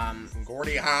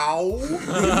 Gordie Howe.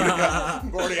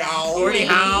 Gordie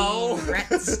Howe.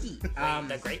 Gretzky.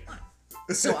 The great one.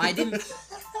 So I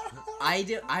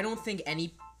don't think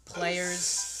any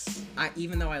players,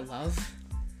 even though I love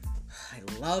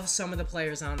some of the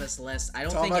players on this list, I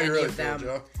don't think any of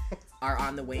them are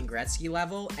on the Wayne Gretzky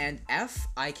level. And F,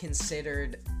 I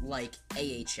considered like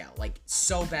AHL, like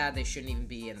so bad they shouldn't even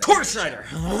be in the Kurt Schneider.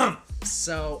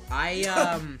 So I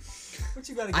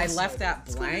left that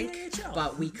blank,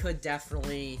 but we could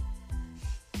definitely,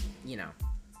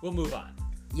 We'll move on.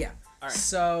 Yeah. All right.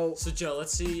 So Joe,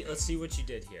 let's see what you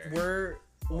did here.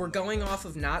 We're going off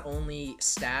of not only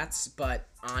stats, but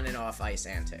on and off ice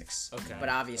antics. Okay. But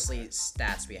obviously,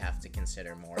 stats we have to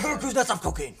consider more. Because that's off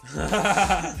cocaine.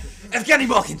 Evgeny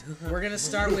Malkin. We're gonna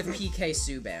start with PK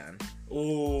Subban.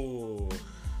 Ooh.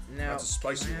 Now, That's a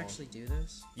spicy can I one. actually do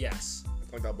this? Yes.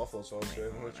 Like that buffalo sauce. I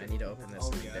need to open this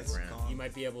in a different. You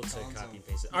might be able to copy and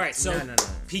paste it. All right. So No.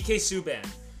 PK Subban.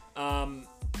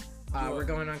 We're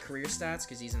going on career stats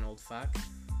because he's an old fuck.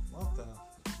 What the?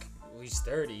 He's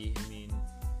 30. I mean,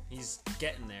 he's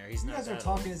getting there. He's not. You guys are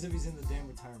talking as if he's in the damn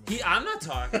retirement. I'm not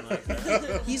talking like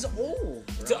that. He's old.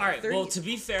 Bro. All right. 30. Well, to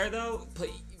be fair though,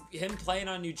 him playing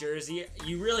on New Jersey,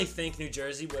 you really think New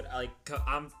Jersey would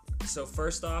so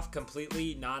first off,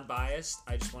 completely non-biased,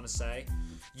 I just want to say,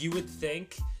 you would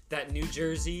think that New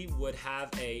Jersey would have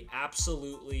a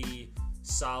absolutely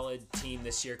solid team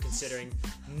this year, considering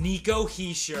Nico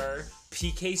Hischier,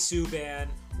 PK Subban,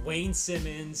 Wayne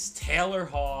Simmons, Taylor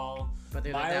Hall,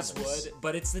 Myers Wood,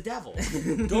 but it's the Devils.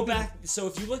 Go back. So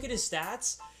if you look at his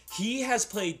stats, he has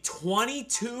played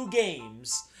 22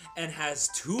 games and has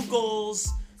 2 goals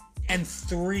and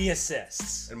 3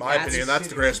 assists. In my opinion, that's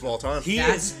the greatest of all time. He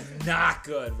is not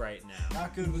good right now.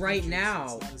 Not good right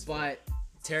now, but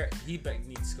he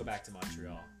needs to go back to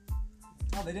Montreal.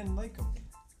 Oh, they didn't like him.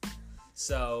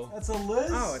 So that's a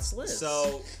Liz. Oh, it's Liz.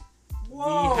 So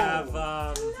whoa. We have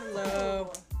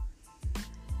hello.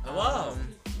 Hello.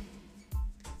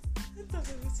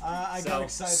 I got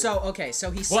excited.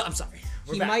 So he's. Well, I'm sorry.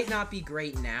 He might not be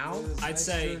great now. I'd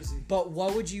say. But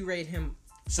what would you rate him?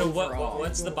 So overall?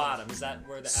 what's the bottom? Is that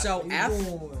where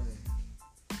the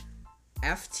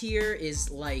F tier is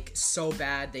like so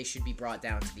bad they should be brought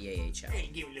down to the AHL.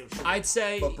 I'd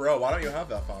say. But bro, why don't you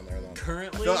have F on there then?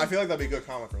 Currently, I feel like that'd be a good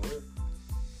comic relief.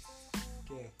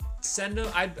 Okay. Send him.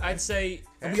 I'd say.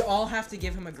 And we all have to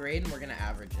give him a grade, and we're gonna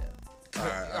average it.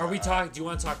 Are we talking? Do you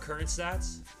want to talk current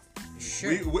stats?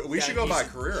 Sure. We should go by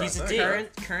career. He's a D.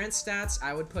 Current stats,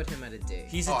 I would put him at a D.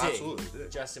 He's a D. Absolutely.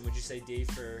 Justin, would you say D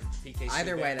for PK?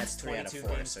 Either Subban? way, that's 3 out of 4.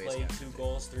 Games So played, 2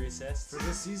 goals, 3 assists. For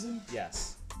this season?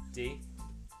 Yes. D.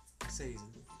 Say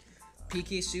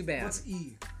PK Subban. What's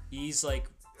E? E's like.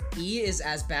 E is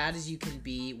as bad as you can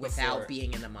be without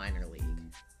being in the minor league.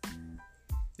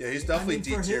 Yeah, he's definitely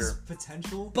D tier. For his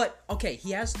potential. But okay,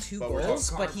 he has 2 goals,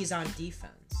 but he's on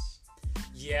defense.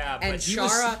 Yeah, and but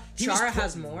Chara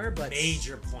has more, but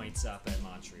major points up at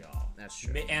Montreal. That's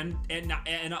true. And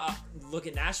look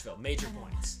at Nashville, major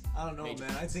points. I don't know, man.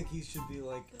 I think he should be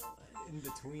like in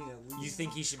between at least. You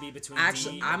think he should be between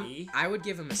D and E? I would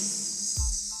give him a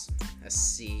C.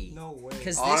 No way.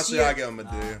 Honestly, I give him a D.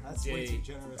 That's way too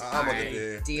generous. I'm with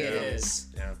a D. D it is.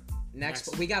 Yeah.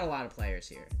 Next, we got a lot of players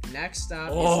here. Next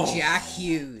up is Jack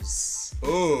Hughes.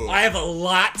 Ooh. I have a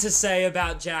lot to say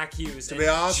about Jack Hughes. To be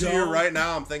honest with you, right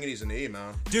now, I'm thinking he's an E,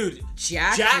 man. Dude,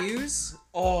 Jack Hughes?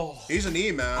 Oh. He's an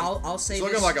E, man. I'll say he's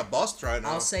this. looking like a bust right now.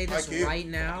 I'll say this right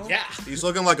now. Yeah. He's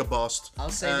looking like a bust. I'll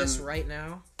say this right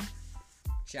now.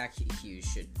 Jack Hughes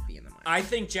should be in the minors. I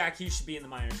think Jack Hughes should be in the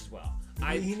minors as well.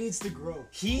 He needs to grow.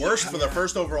 Worst for the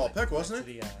first overall pick, wasn't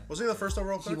he? Wasn't he the first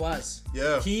overall pick? He was.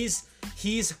 Yeah. He's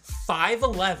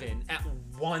 5'11" at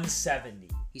 170.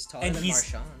 He's taller than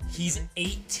Marchand. He's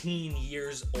 18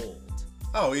 years old.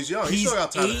 Oh, he's young. He's still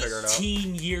got time to figure it out.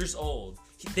 18 years old.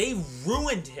 They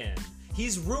ruined him.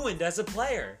 He's ruined as a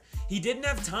player. He didn't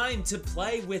have time to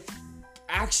play with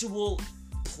actual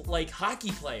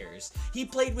hockey players. He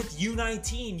played with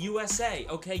U19 USA.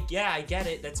 Okay, yeah, I get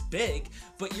it. That's big,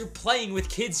 but you're playing with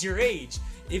kids your age.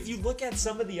 If you look at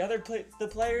some of the other the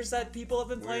players that people have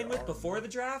been playing with before the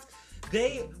draft,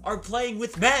 they are playing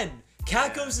with men.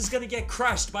 Kakos is going to get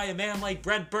crushed by a man like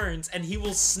Brent Burns, and he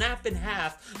will snap in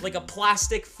half like a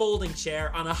plastic folding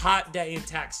chair on a hot day in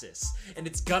Texas. And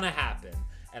it's going to happen.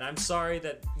 And I'm sorry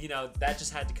that, that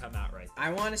just had to come out right there.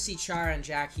 I want to see Chara and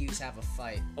Jack Hughes have a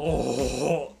fight.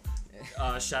 Oh!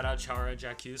 Shout out Chara and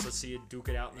Jack Hughes. Let's see you duke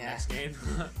it out in the next game.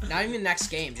 Not even next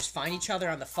game. Just find each other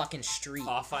on the fucking street.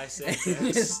 Off ice.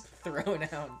 Just throw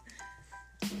down.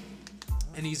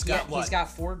 And he's got what? He's got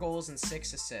 4 goals and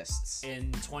 6 assists.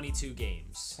 In 22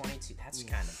 games. 22. That's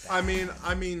kind of bad.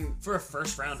 I mean... For a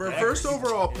first round pick. For a first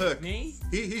overall pick.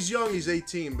 He's young, he's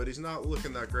 18, but he's not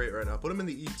looking that great right now. Put him in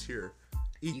the E tier.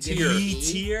 E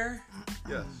tier?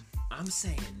 Yes. I'm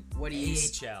saying what do you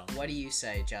AHL. What do you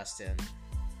say, Justin?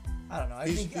 I don't know. I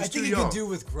think he could do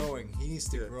with growing. He needs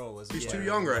to grow as a player. He's too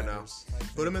young right now.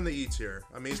 Put him in the E tier.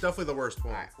 I mean, he's definitely the worst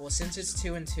one. All right. Well, since it's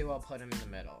 2 and 2, I'll put him in the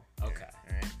middle. Okay.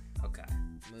 All right. Okay.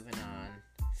 Moving on.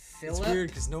 Philip. It's weird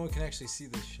because no one can actually see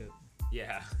this shit.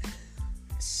 Yeah.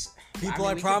 People,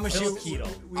 I promise you.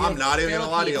 I'm not even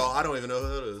gonna lie to y'all. I don't even know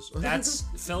who that is. That's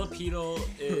Filipino.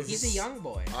 He's a young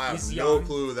boy. I have no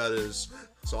clue who that is.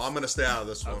 So I'm gonna stay out of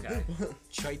this one. Okay.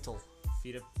 Chaitel.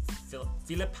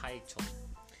 Philip Heitel.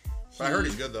 I heard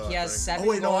he's good though. He has 7 goals.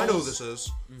 Oh wait, no, I know who this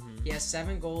is. He has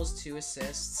 7 goals, 2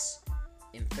 assists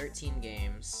in 13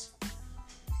 games.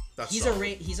 He's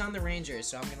on the Rangers,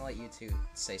 so I'm gonna let you two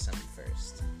say something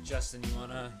first. Justin, you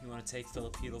wanna take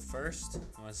Filipino first?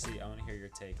 I wanna hear your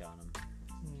take on him.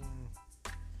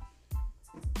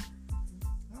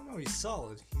 I don't know. He's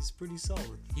solid. He's pretty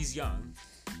solid. He's young,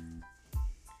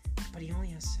 but he only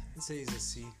has 7. I'd say he's a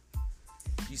C.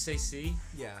 You say C?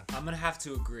 Yeah. I'm gonna have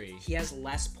to agree. He has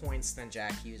less points than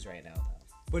Jack Hughes right now,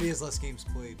 though. But he has less games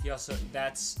played. He also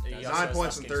 9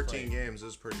 points in 13 games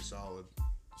is pretty solid.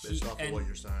 Based off of what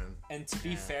you're saying. And to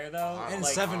be fair, though, and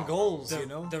 7 goals,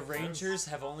 the Rangers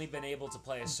have only been able to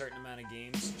play a certain amount of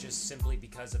games just simply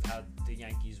because of how the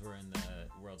Yankees were in the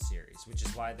World Series, which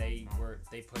is why they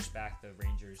pushed back the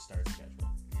Rangers start schedule.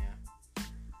 Yeah.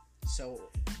 So,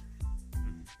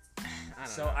 I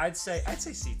don't know. I'd say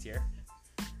C tier.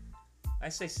 I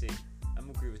say C. I'm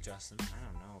agree with Justin. I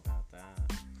don't know about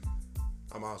that.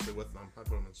 I'm honestly with them. I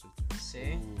put him in C tier.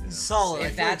 See? Yeah. Solid.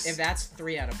 If that's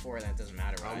 3 out of 4, then it doesn't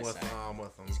matter what I'm I with say. I'm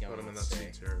with them. He's going Put him in that C. C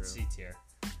tier. Yeah. C tier.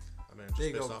 I mean, just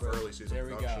based off early season There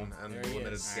we production go. and There he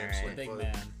limited is. game Alright. slate Big play.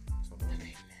 man.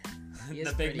 He is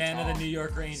The big pretty man tall. of the New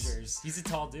York Rangers. He's a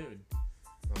tall dude.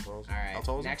 All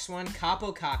right. Next one,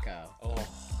 Capo Caco. Oh.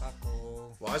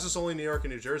 Why is this only New York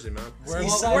and New Jersey, man? We're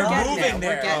getting moving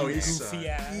there. there. Oh, East Goofy Side.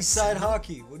 ass. East Side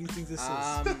hockey. What do you think this is?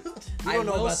 You don't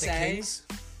know about the Kings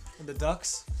and the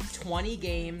Ducks? 20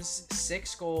 games,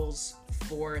 6 goals,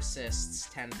 4 assists,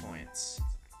 10 points.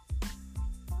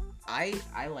 I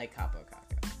like Capo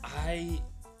Caco.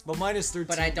 But minus 13.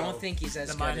 But I don't think he's as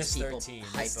The good as minus people 13.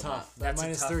 hype That's him tough. up. That That's a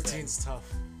minus tough 13 thing. is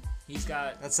tough. He's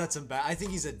got. That sets him back. I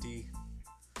think he's a D.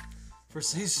 For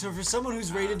someone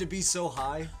who's rated to be so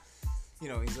high,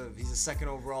 he's a second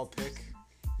overall pick.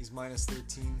 He's minus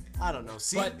 13. I don't know.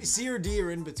 C or D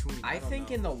or in between. I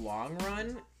think in the long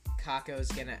run,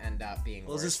 Caco's gonna end up being.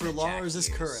 Well, is worse this for than long Jack or is this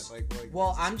Hughes. current?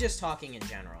 Well, I'm just talking in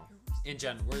general. In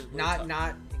general, we're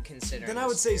Not considering. Then I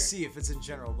would this say year. C if it's in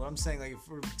general. But I'm saying if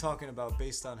we're talking about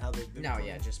based on how they've been. No, playing.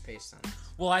 yeah, just based on.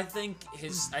 Well, I think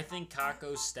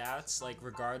Kako's stats,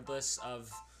 regardless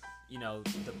of,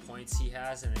 the points he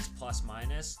has and his plus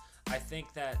minus, I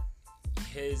think that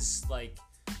his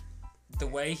the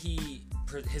way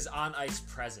his on ice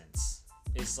presence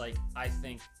is I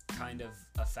think kind of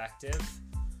effective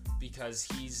because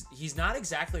he's not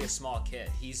exactly a small kid.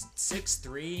 He's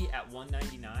 6'3" at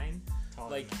 199.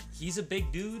 He's a big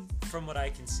dude from what I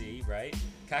can see, right?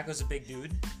 Kako's a big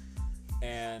dude,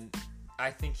 and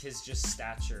I think his just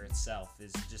stature itself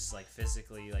is just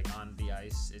physically on the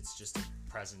ice. It's just a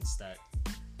presence that,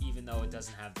 even though it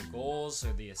doesn't have the goals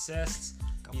or the assists,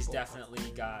 he's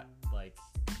definitely got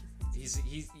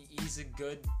he's a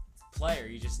good player.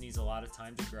 He just needs a lot of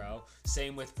time to grow.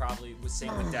 Same with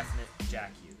definite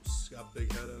Jack Hughes. He's got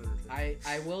big head energy.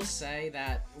 I will say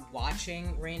that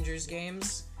watching Rangers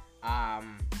games,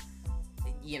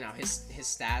 his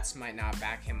stats might not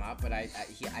back him up, but I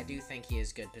do think he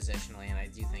is good positionally, and I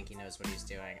do think he knows what he's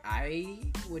doing. I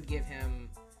would give him.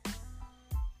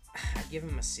 I'd give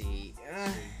him a C.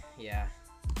 Yeah.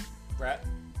 Brett?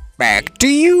 Back to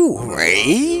you,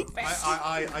 Ray.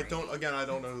 I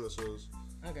don't know who this is.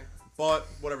 Okay. But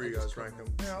whatever you guys rank him.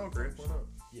 Yeah, I'll agree. Why not?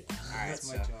 Yeah. Alright, That's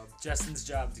my job. Justin's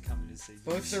job to come in and say.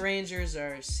 Both the Rangers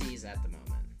are C's at the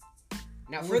moment.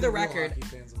 Now, for the record,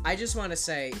 I just want to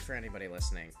say for anybody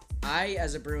listening, I,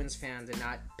 as a Bruins fan, did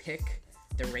not pick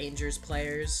the Rangers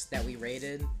players that we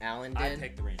rated. Alan did. I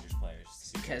picked the Rangers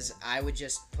players because I would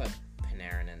just put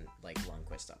Panarin and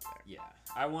Lundqvist up there. Yeah,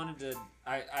 I wanted to.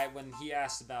 I when he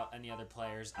asked about any other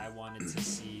players, I wanted to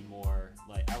see more.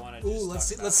 I wanted to. Ooh,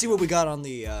 let's see what we got on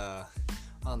the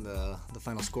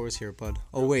final scores here, bud.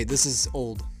 Oh wait, this is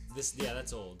old.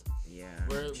 That's old. Yeah.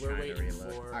 We're waiting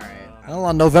for. All right. Well,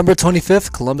 on November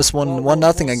 25th, Columbus won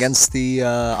 1-0 against the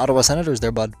Ottawa Senators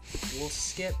there, bud. We'll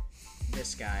skip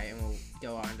this guy and we'll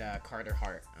go on to Carter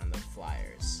Hart on the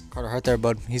Flyers. Carter Hart there,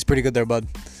 bud. He's pretty good there, bud.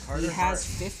 He has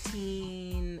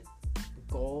 15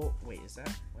 goal. Wait, is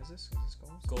this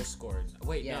goals? Goals scored.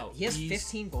 Wait, yeah, no. He has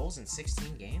 15 goals in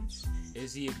 16 games.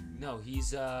 Is he? No,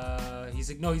 he's a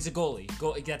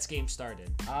goalie. He gets game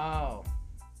started. Oh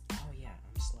yeah,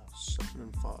 I'm slow. 7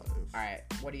 and 5. All right,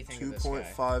 what do you think of this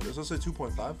 2.5. Is this a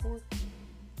 2.54?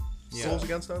 Yeah. Goals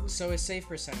against others? So his save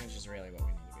percentage is really what we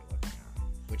need to be looking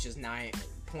at, which is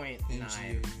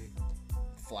 9.9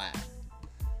 flat.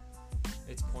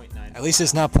 It's 0.9. At least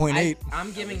it's not 0.8.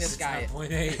 I'm giving this guy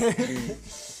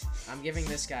 0.8. I'm giving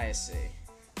this guy a C.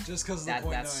 Just because of the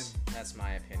 0.9. That's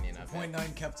my opinion of it.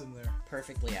 0.9 kept him there.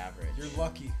 Perfectly average. You're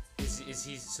lucky. Is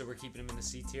he? So we're keeping him in the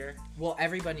C tier. Well,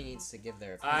 everybody needs to give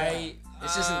their opinion.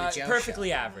 This isn't the Joe perfectly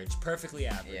show. average. Perfectly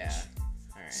average. Yeah.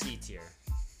 All right. C tier.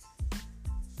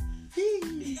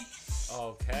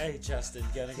 Okay, Justin,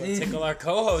 gonna go tickle our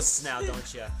co-hosts now,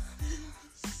 don't you?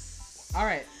 All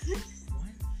right.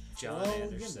 John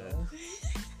Anderson.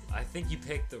 I think you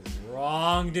picked the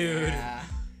wrong dude. Yeah.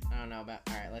 I don't know about.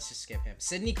 All right, let's just skip him.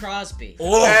 Sidney Crosby.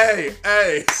 Oh.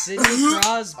 Hey! Sidney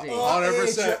Crosby.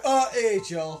 100%.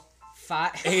 AHL.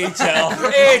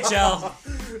 AHL.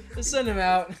 Send him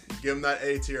out. Give him that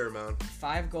A tier, man.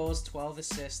 5 goals, 12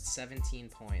 assists, 17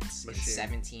 points in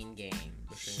 17 games.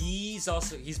 He's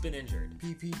been injured.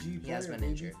 PPG. He has been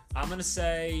injured. I'm gonna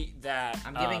say that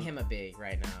I'm giving him a B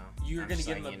right now. You're gonna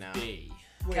give him a B.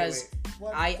 Because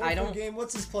I don't. Game.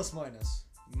 What's his plus minus?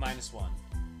 -1.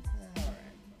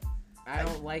 I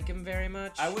don't like him very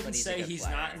much. I wouldn't say he's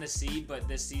not in the C, but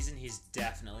this season he's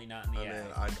definitely not in the A.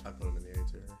 I mean, I put him in the A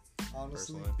tier.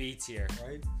 Honestly, personally. B tier.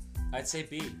 right? I'd say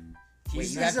B.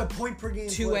 He's a point per game.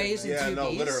 2 player, A's man. and 2 Yeah, no,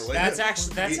 B's. literally. That's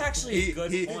actually a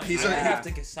good point. He's I a- have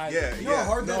to decide. Yeah, You know how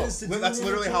hard that is to do That's in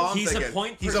literally NHL? how I'm He's a thinking.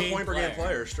 point per He's a game point per game player.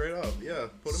 player, straight up. Yeah,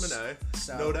 put him in A,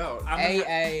 So, no doubt.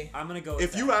 I'm gonna go with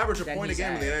If that. you average a Then point a he's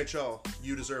game in the A. NHL,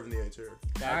 you deserve in the A tier,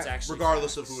 That's actually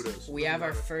regardless facts. of who it is. We have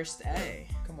our first A.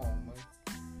 Come on, man.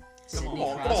 Sidney Come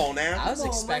on, Crosby. man. I was Come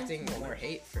on, expecting man. more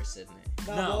hate for Sidney.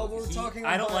 No, we're he- talking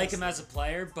I don't like bias. him as a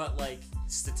player, but like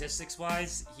statistics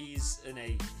wise, he's an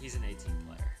 18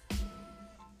 player.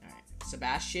 Alright.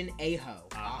 Sebastian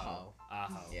Aho.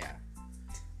 Aho. Yeah.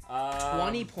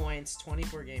 20 points,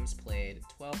 24 games played,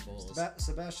 12 goals,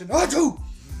 Sebastian. 8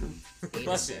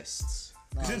 Bless you. assists.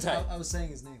 No, Gesundheit. I was saying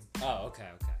his name. Oh, okay,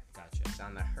 gotcha. It's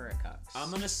on the Hurricanes. I'm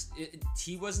gonna.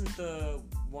 He wasn't the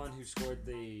one who scored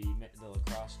the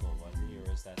lacrosse goal, was he,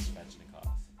 or is that Svechnikov?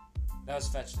 That was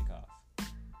Svechnikov.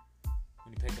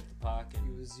 When he picked up the puck and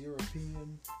He was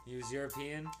European. he was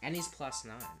European. And he's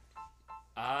 +9.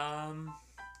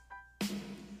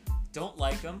 Don't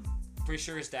like him. Pretty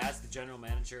sure his dad's the general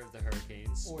manager of the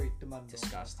Hurricanes. Oi, demand.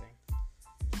 Disgusting.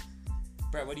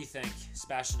 Brett, what do you think?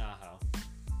 Sebastian Aho.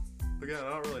 Again, I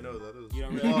don't really know who that is. You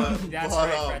don't really know? That's but,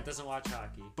 right. Brett doesn't watch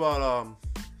hockey. But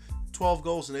 12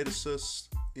 goals and 8 assists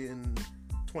in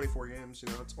 24 games.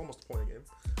 You know, it's almost a point a game.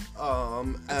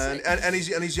 And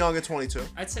he's young at 22.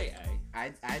 I'd say A.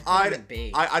 I'd put him in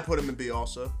B. I'd put him in B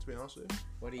also, to be honest with you.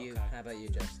 What do you? Okay. How about you,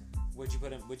 Justin? Would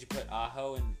you put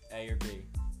Aho in A or B?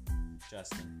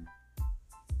 Justin.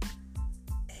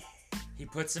 He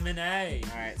puts him in A.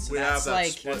 All right, so We that's have that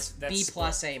like split. That's B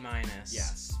plus split. A minus.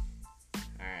 Yes. All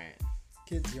right.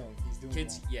 Kid's young. He's doing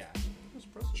Kids, well. yeah.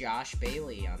 Josh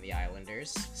Bailey on the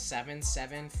Islanders,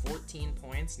 7-7, 14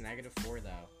 points, -4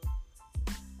 though.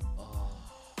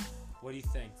 What do you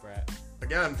think, Brett?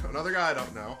 Again, another guy I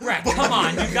don't know. Brett, come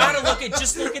on. You gotta look at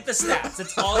the stats.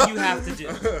 That's all you have to do.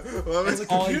 The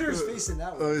computer's facing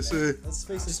that way. Let me see. Let's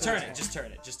face it. Just turn it. Just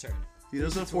turn it. Just turn it. He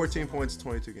does have 14 points in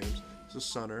 22 games. He's a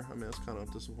center. I mean, that's kind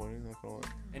of disappointing. Not gonna lie.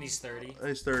 And he's 30.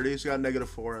 He's 30. He's got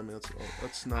 -4. I mean,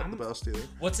 that's not the best either.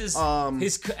 What's his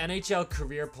NHL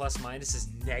career plus minus is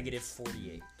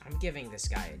 -48. I'm giving this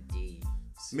guy a D.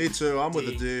 Me too. I'm with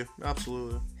D. a D.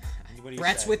 Absolutely. What do you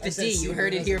Brett's say? with the I said D. C, You but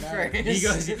heard it it here doesn't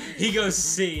matter. first. He goes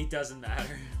C. Doesn't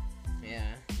matter.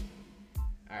 Yeah.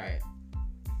 All right.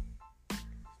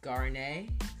 Garnet.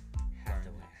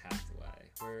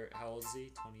 Hathaway. How old is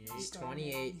he? 28. He's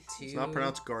 28. It's not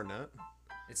pronounced Garnett.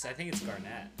 I think it's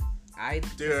Garnett.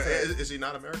 Dude, is he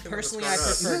not American? Personally, I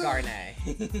It's prefer Garnet.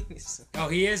 Oh,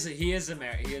 he is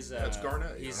American. He is. It's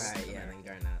Garnett. He's Alright, yeah, then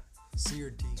Garnet. C or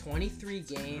D. 23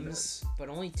 games, but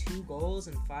only 2 goals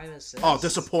and 5 assists. Oh,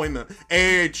 disappointment.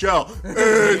 AHL.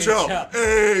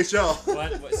 AHL.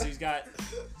 What? So he's got.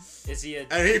 Is he a?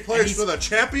 And he plays he's- for the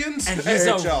champions. And he's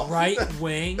AHL. a right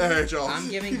wing. AHL. I'm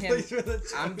giving him.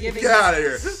 I'm giving Get out of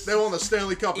here. They won the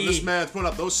Stanley Cup, and E. this man's putting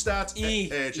up those stats. E.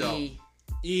 AHL.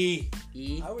 E.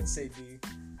 E. I would say D.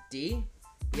 D.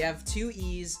 We have 2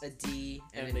 E's, a D,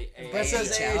 and And an the Brett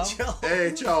says AHL.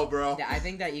 AHL. AHL, bro. I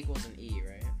think that equals an E,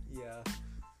 right? Yeah.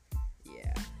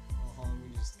 Yeah. Oh, we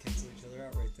just cancel each other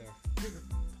out right there.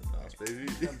 Nice,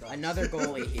 baby. Another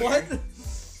goalie here. What?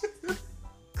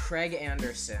 Craig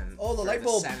Anderson. Oh, the for light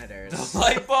bulb. Senators.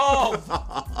 Light bulb.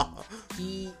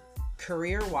 He,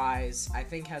 career-wise, I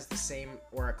think has the same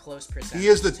or a close percentage. He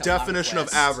is the to definition of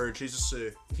Lundqvist, average. He's a C.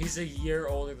 He's a year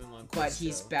older than Lundqvist. But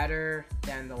he's still. better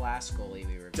than the last goalie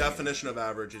we reviewed. Definition of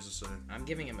average. He's a C. I'm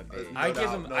giving him a B. No I doubt, give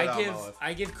him. no doubt in my life.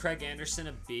 I give Craig Anderson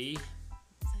a B.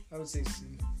 I would say C.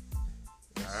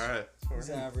 All right. He's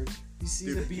average. He's a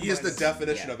Dude, B he is the minus.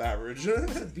 definition Yeah. of average.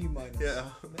 He's a B minus. Yeah.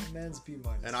 Man's B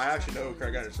minus. And I actually know who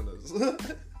Craig Anderson is. They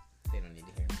don't need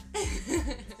to hear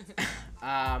me.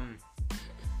 All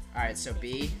right, so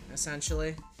B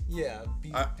essentially. Yeah,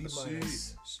 B C.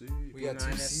 minus. C. We B got 2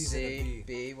 minus C's and a C. B.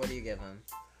 B. What do you give him?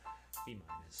 B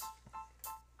minus.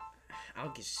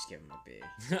 I'll just give him a B.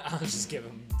 I'll just give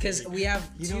him. Because we have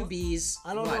You 2 know, B's.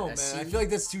 I don't what, know, a man. C? I feel like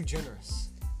that's too generous.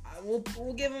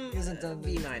 We'll give him He hasn't a done B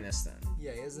anything. minus then.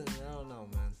 Yeah, he isn't. I don't know,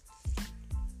 man.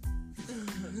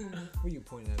 What are you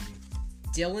pointing at me?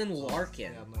 Dylan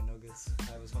Larkin. Yeah, my nuggets.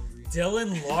 I was hungry.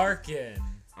 Dylan Larkin.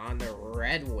 on the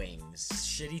Red Wings.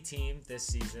 Shitty team this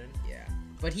season. Yeah.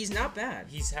 But he's not bad.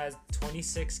 He's had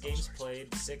 26 games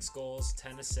played, 6 goals,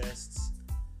 10 assists.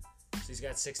 So he's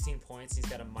got 16 points. He's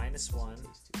got a -1.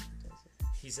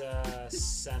 He's a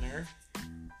center.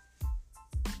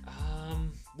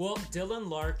 Well, Dylan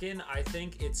Larkin, I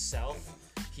think itself,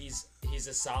 he's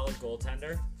a solid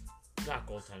goaltender. Not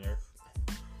goaltender.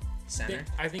 Center?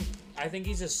 I think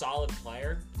he's a solid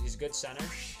player. He's a good center,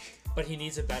 but he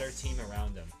needs a better team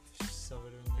around him.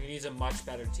 He needs a much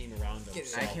better team around him.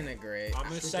 I can agree. I'm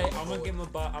gonna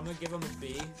give him a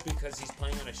B because he's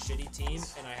playing on a shitty team,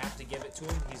 and I have to give it to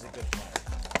him. He's a good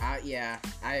player. Yeah,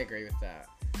 I agree with that.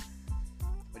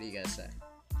 What do you guys say?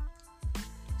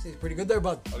 He's pretty good there,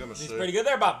 bud. I'll give him a He's C. pretty good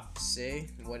there, Bob. C?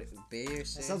 What? B or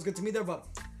C? That sounds good to me there, bud.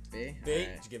 B? B.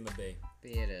 Alright. Just give him a B. B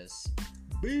it is.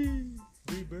 B,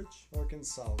 bitch. Larkin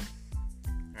solid.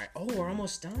 Alright. Oh, we're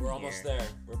almost done. We're almost there.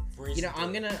 We're breezing. You know,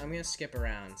 I'm through. gonna skip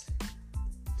around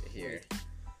to here.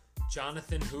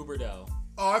 Jonathan Huberdeau.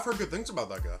 Oh, I've heard good things about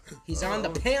that guy. He's on the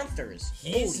Panthers.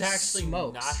 He's Holy actually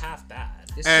smokes. not half bad.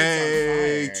 This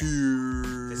A kid's on fire.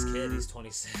 tier. This kid, he's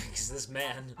 26. This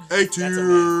man. A That's a tier.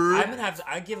 man.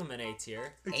 I'd give him an A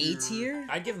tier. A tier?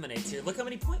 I'd give him an A tier. Look how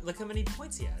many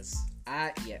points he has.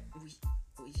 Yeah.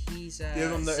 He's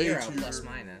Give him the 0 A tier. plus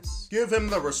minus. Give him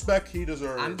the respect he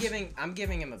deserves. I'm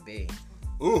giving him a B.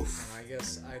 Oof. I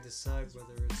guess I decide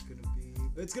whether it's gonna be.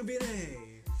 It's gonna be an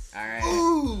A. All right.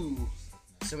 Ooh.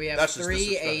 So we have That's just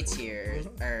 3 A disrespectful. tiers,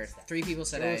 or 3 people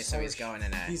said A, Joe's so he's harsh. going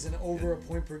in A. He's an over a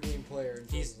point per game player.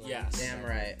 He's yes. Damn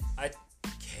right.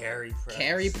 Carey Price.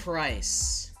 Carey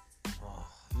Price. Oh.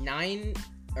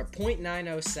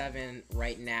 0.907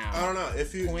 right now. I don't know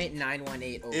if you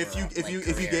 0.918 overall. if you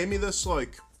career. gave me this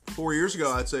like 4 years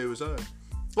ago, I'd say it was A.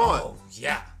 But Oh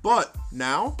yeah. but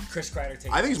now Chris Kreider takes.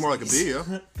 I think he's more like a B.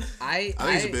 Yeah, I think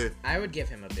he's a B. I would give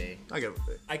him a B. I give him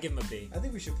a B. I give him a B. I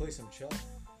think we should play some Chell.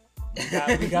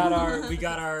 We got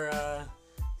our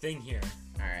thing here.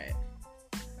 All right.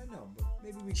 I know, but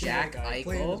maybe we can Jack play in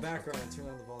the Eichel. background and turn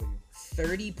on the volume.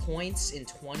 30 points in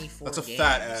 24 That's a games.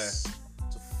 fat A.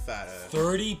 It's a fat A.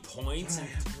 30 points.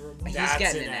 He's That's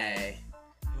getting an an A.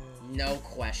 No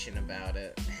question about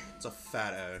it. It's a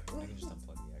fat A. You can just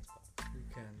unplug the Xbox. You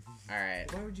can. All right.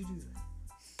 Why would you do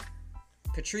that?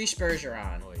 Patrice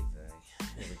Bergeron. Oy vey.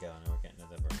 Here we go. Now we're getting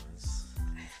to the Bruins.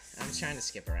 I'm trying to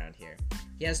skip around here.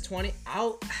 He has 20.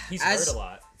 He's as, hurt a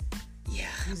lot. Yeah.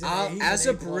 He's As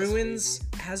an a A+, Bruins,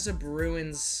 baby. as a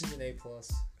Bruins He's an A+.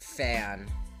 fan,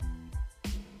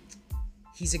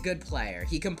 he's a good player.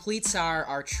 He completes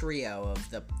our trio of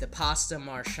the Pasta,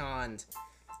 Marchand,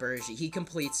 Bergie. He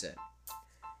completes it.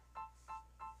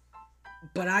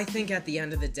 But I think at the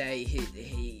end of the day,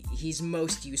 he's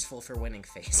most useful for winning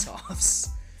face-offs.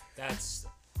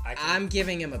 I'm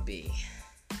giving him a B.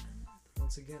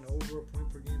 Once again, over a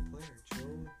point per game player.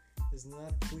 Joe is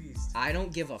not pleased. I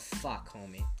don't give a fuck,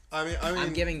 homie. I mean,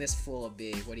 I'm giving this fool a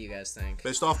B. What do you guys think?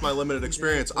 based off my limited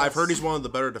experience, I've heard he's one of the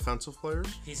better defensive players.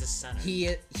 He's a center.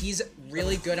 He's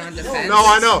really good on defense. No,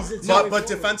 I know, He's a but two-way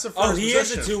defensive Oh, first he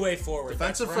position. is a two-way forward.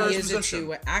 Defensive That's right. first He is a position.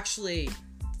 two-way. Actually,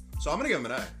 So I'm gonna give him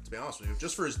an A. To be honest with you,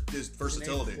 just for his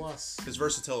versatility. A+. His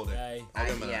versatility. A. I'll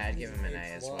give him an A. I'd give him an A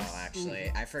as well.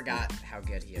 Actually, I forgot how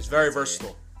good he is. He's very on the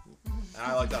versatile, and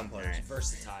I like that in players.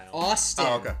 Versatile. Austin.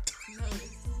 Oh, okay.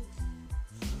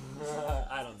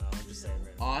 I don't know. I'm just saying.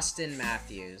 Right. Austin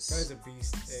Matthews. Guy's a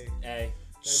beast. A.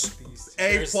 Guy's a beast.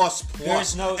 A There's- plus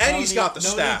There's no. and no he's need, got the no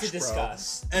stash, need to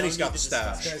discuss. bro. And No he's got need the to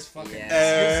stash. discuss. Guy's fucking.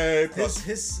 Yeah. A plus.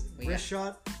 His We got- wrist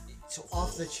shot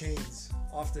off the chains.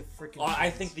 Off the freaking. I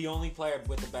think the only player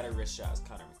with a better wrist shot is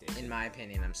Connor McDavid. In my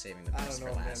opinion, I'm saving the I best don't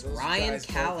for know, man. last. Those Ryan guys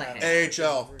both Callahan. have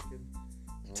AHL.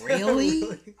 freaking-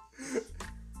 Really?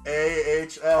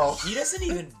 AHL. He doesn't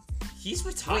even. He's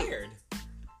retired.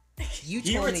 You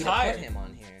He told me to retired. put him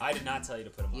on here. I did not tell you to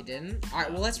put him on. You didn't? All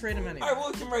right. Well, let's rate him anyway. All right,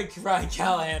 well, we can rate Ryan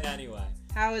Callahan anyway.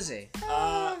 How is he?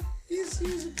 He's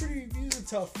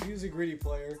a gritty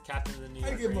player. Captain of the New I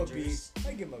York give him a B. Rangers.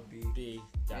 I give him a B. B,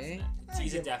 definite. I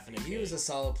He's a give- definite He B. was a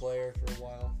solid player for a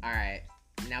while. All right.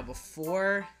 Now,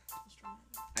 before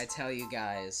I tell you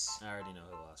guys, I already know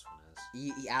who the last one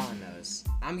is. Alan knows.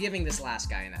 I'm giving this last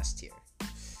guy an S tier.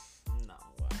 No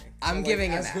way. I'm So,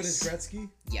 giving him as good as S. Gretzky.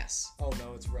 Yes. Oh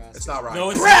no, it's Rask. It's not right. No,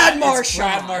 it's Brad not. It's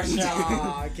Marchand. Brad Marchand.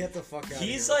 Ah, get the fuck out.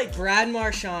 He's of here like with that. Brad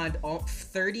Marchand,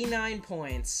 39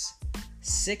 points,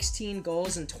 16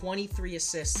 goals, and 23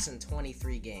 assists in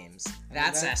 23 games.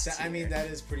 That's S tier. I mean, that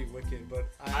is pretty wicked, but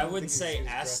I don't would think say it's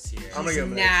S Gretzky. tier. I'm gonna give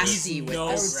him an A. nasty He's with no I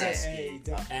would the say Gretzky. A.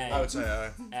 definitely. A. I would say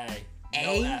A. A.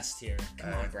 A? No S tier.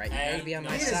 Come on, Brett. You A. gotta be on No,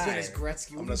 my He ain't as good side. as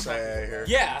Gretzky. I'm gonna say A here.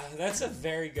 Yeah, that's a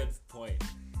very good point.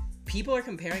 People are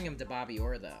comparing him to Bobby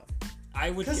Orr, though. I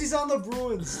would. Because he's on the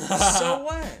Bruins. So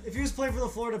what? If he was playing for the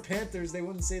Florida Panthers, they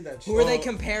wouldn't say that shit. Who are they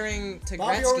comparing to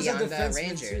Bobby Orr was Gretzky a on the defenseman,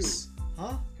 Rangers? too.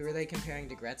 Huh? Who are they comparing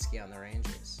to Gretzky on the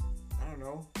Rangers? I don't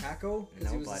know. Kako?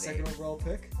 Because he was the Nobody. second overall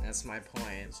pick? That's my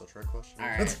point. It's a trick question. All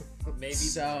right. maybe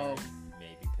So- Panarin.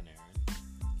 Maybe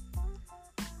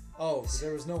Panarin. Oh,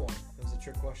 there was no one. It was a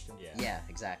trick question. Yeah,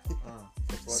 exactly. Oh,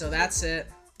 So that's it.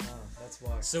 that's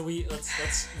why. So we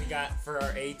got for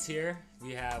our A tier.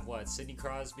 We have what? Sidney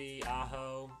Crosby,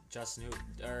 Aho, Justin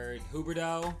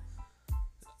Huberdeau,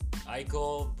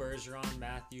 Eichel, Bergeron,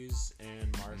 Matthews,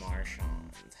 and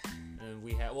Marchand. And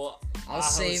we have I'll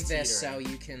Aho's save this so teetering.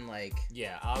 you can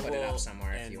Yeah, I put will it up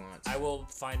somewhere if and you want to. I will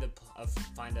find a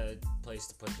place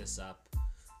to put this up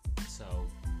so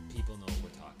people know what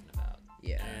we're talking about.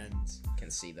 Yeah. And can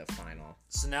see the final.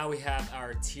 so now we have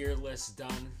our tier list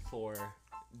done for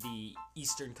the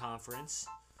Eastern Conference.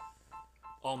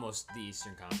 Almost the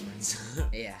Eastern Conference.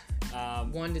 Yeah.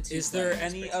 1 to 2. Is there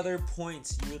players any per other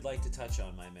points you would like to touch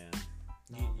on, my man?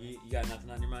 You got nothing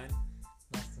on your mind?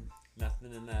 Nothing.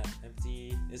 Nothing in that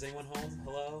empty. Is anyone home?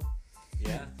 Hello?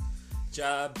 Yeah.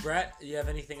 Brett, you have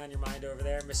anything on your mind over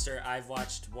there, Mister? I've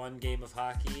watched one game of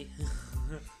hockey.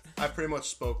 I pretty much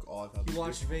spoke all I've had to You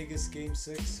watched Vegas Game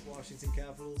 6, Washington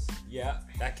Capitals? Yeah,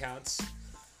 that counts.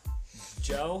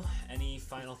 Joe, any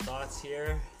final thoughts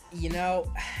here? You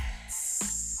know,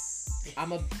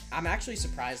 I'm actually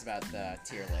surprised about the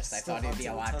tier list. I Still thought it'd hot be to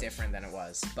a the lot touch. different than it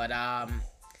was. But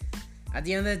at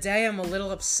the end of the day, I'm a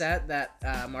little upset that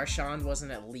Marchand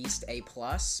wasn't at least A+,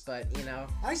 but you know.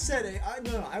 I said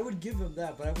no, I would give him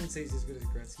that, but I wouldn't say he's as good as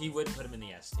Gretzky. He would put him in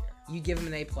the S tier. You give him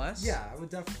an A+? Yeah, I would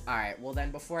definitely. Alright, well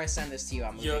then before I send this to you,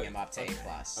 I'm moving him up to A+.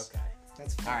 Okay.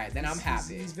 That's fine. Alright, then I'm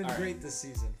happy. He's been All right. great this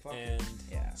season. Fuck him. And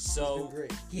Yeah. He's so been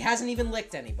great. He hasn't even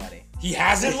licked anybody. he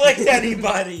hasn't licked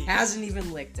anybody. Hasn't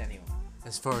even licked anyone.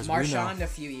 As far as Marchand we know, a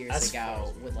few years As far ago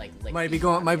as would like lick might be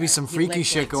people on might the be ice. some He freaky licked,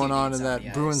 shit like, going two on dudes in that the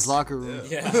Bruins ice. locker room.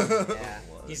 Yeah. Yeah.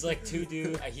 He's like two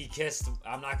dude. He kissed.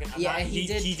 I'm not gonna. Yeah, not, he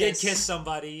did did kiss- kiss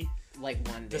somebody. Like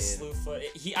one The dude. slew foot.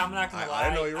 I'm not gonna lie. I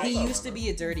didn't know you were He that used to one. be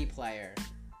a dirty player.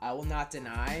 I will not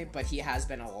deny, but he has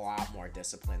been a lot more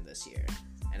disciplined this year,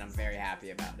 and I'm very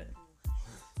happy about it.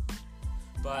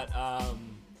 But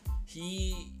I'm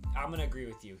gonna agree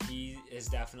with you. He has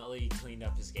definitely cleaned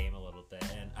up his game a little bit,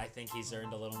 and I think he's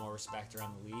earned a little more respect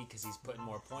around the league because he's putting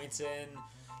more points in.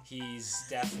 He's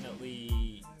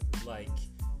definitely like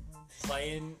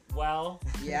playing well,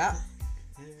 Yeah.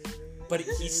 but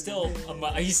he's still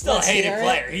a hated hear it.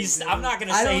 player. I'm not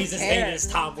gonna I say don't he's as care. hated as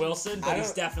Tom Wilson, I but he's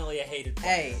don't- definitely a hated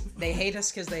player. Hey, they hate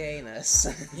us because they ain't us.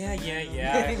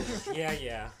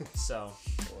 Yeah. So,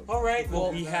 all right.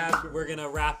 Well, we're gonna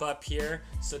wrap up here.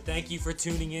 So, thank you for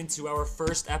tuning in to our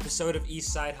first episode of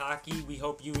Eastside Hockey. We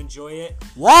hope you enjoy it.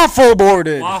 Waffle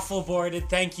boarded. Waffle boarded.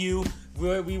 Thank you.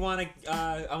 We want to.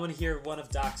 I want to hear one of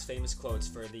Doc's famous quotes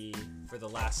for the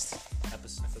last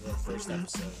episode, for the first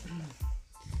episode.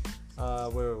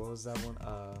 What was that one?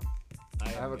 I I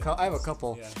have a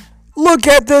couple. Yeah. Look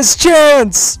at this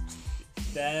chance.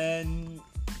 Then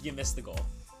you missed the goal.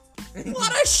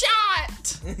 What a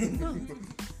shot!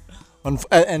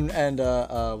 And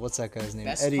what's that guy's name?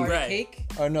 Best Eddie. part Right. of cake?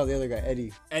 Oh no, the other guy,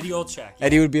 Eddie. Eddie Olczyk.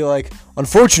 Eddie would be like,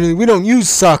 unfortunately, we don't use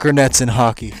soccer nets in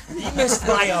hockey. You missed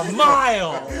by a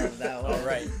mile. That one. All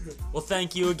right. Well,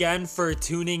 thank you again for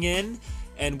tuning in,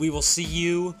 and we will see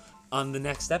you on the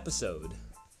next episode.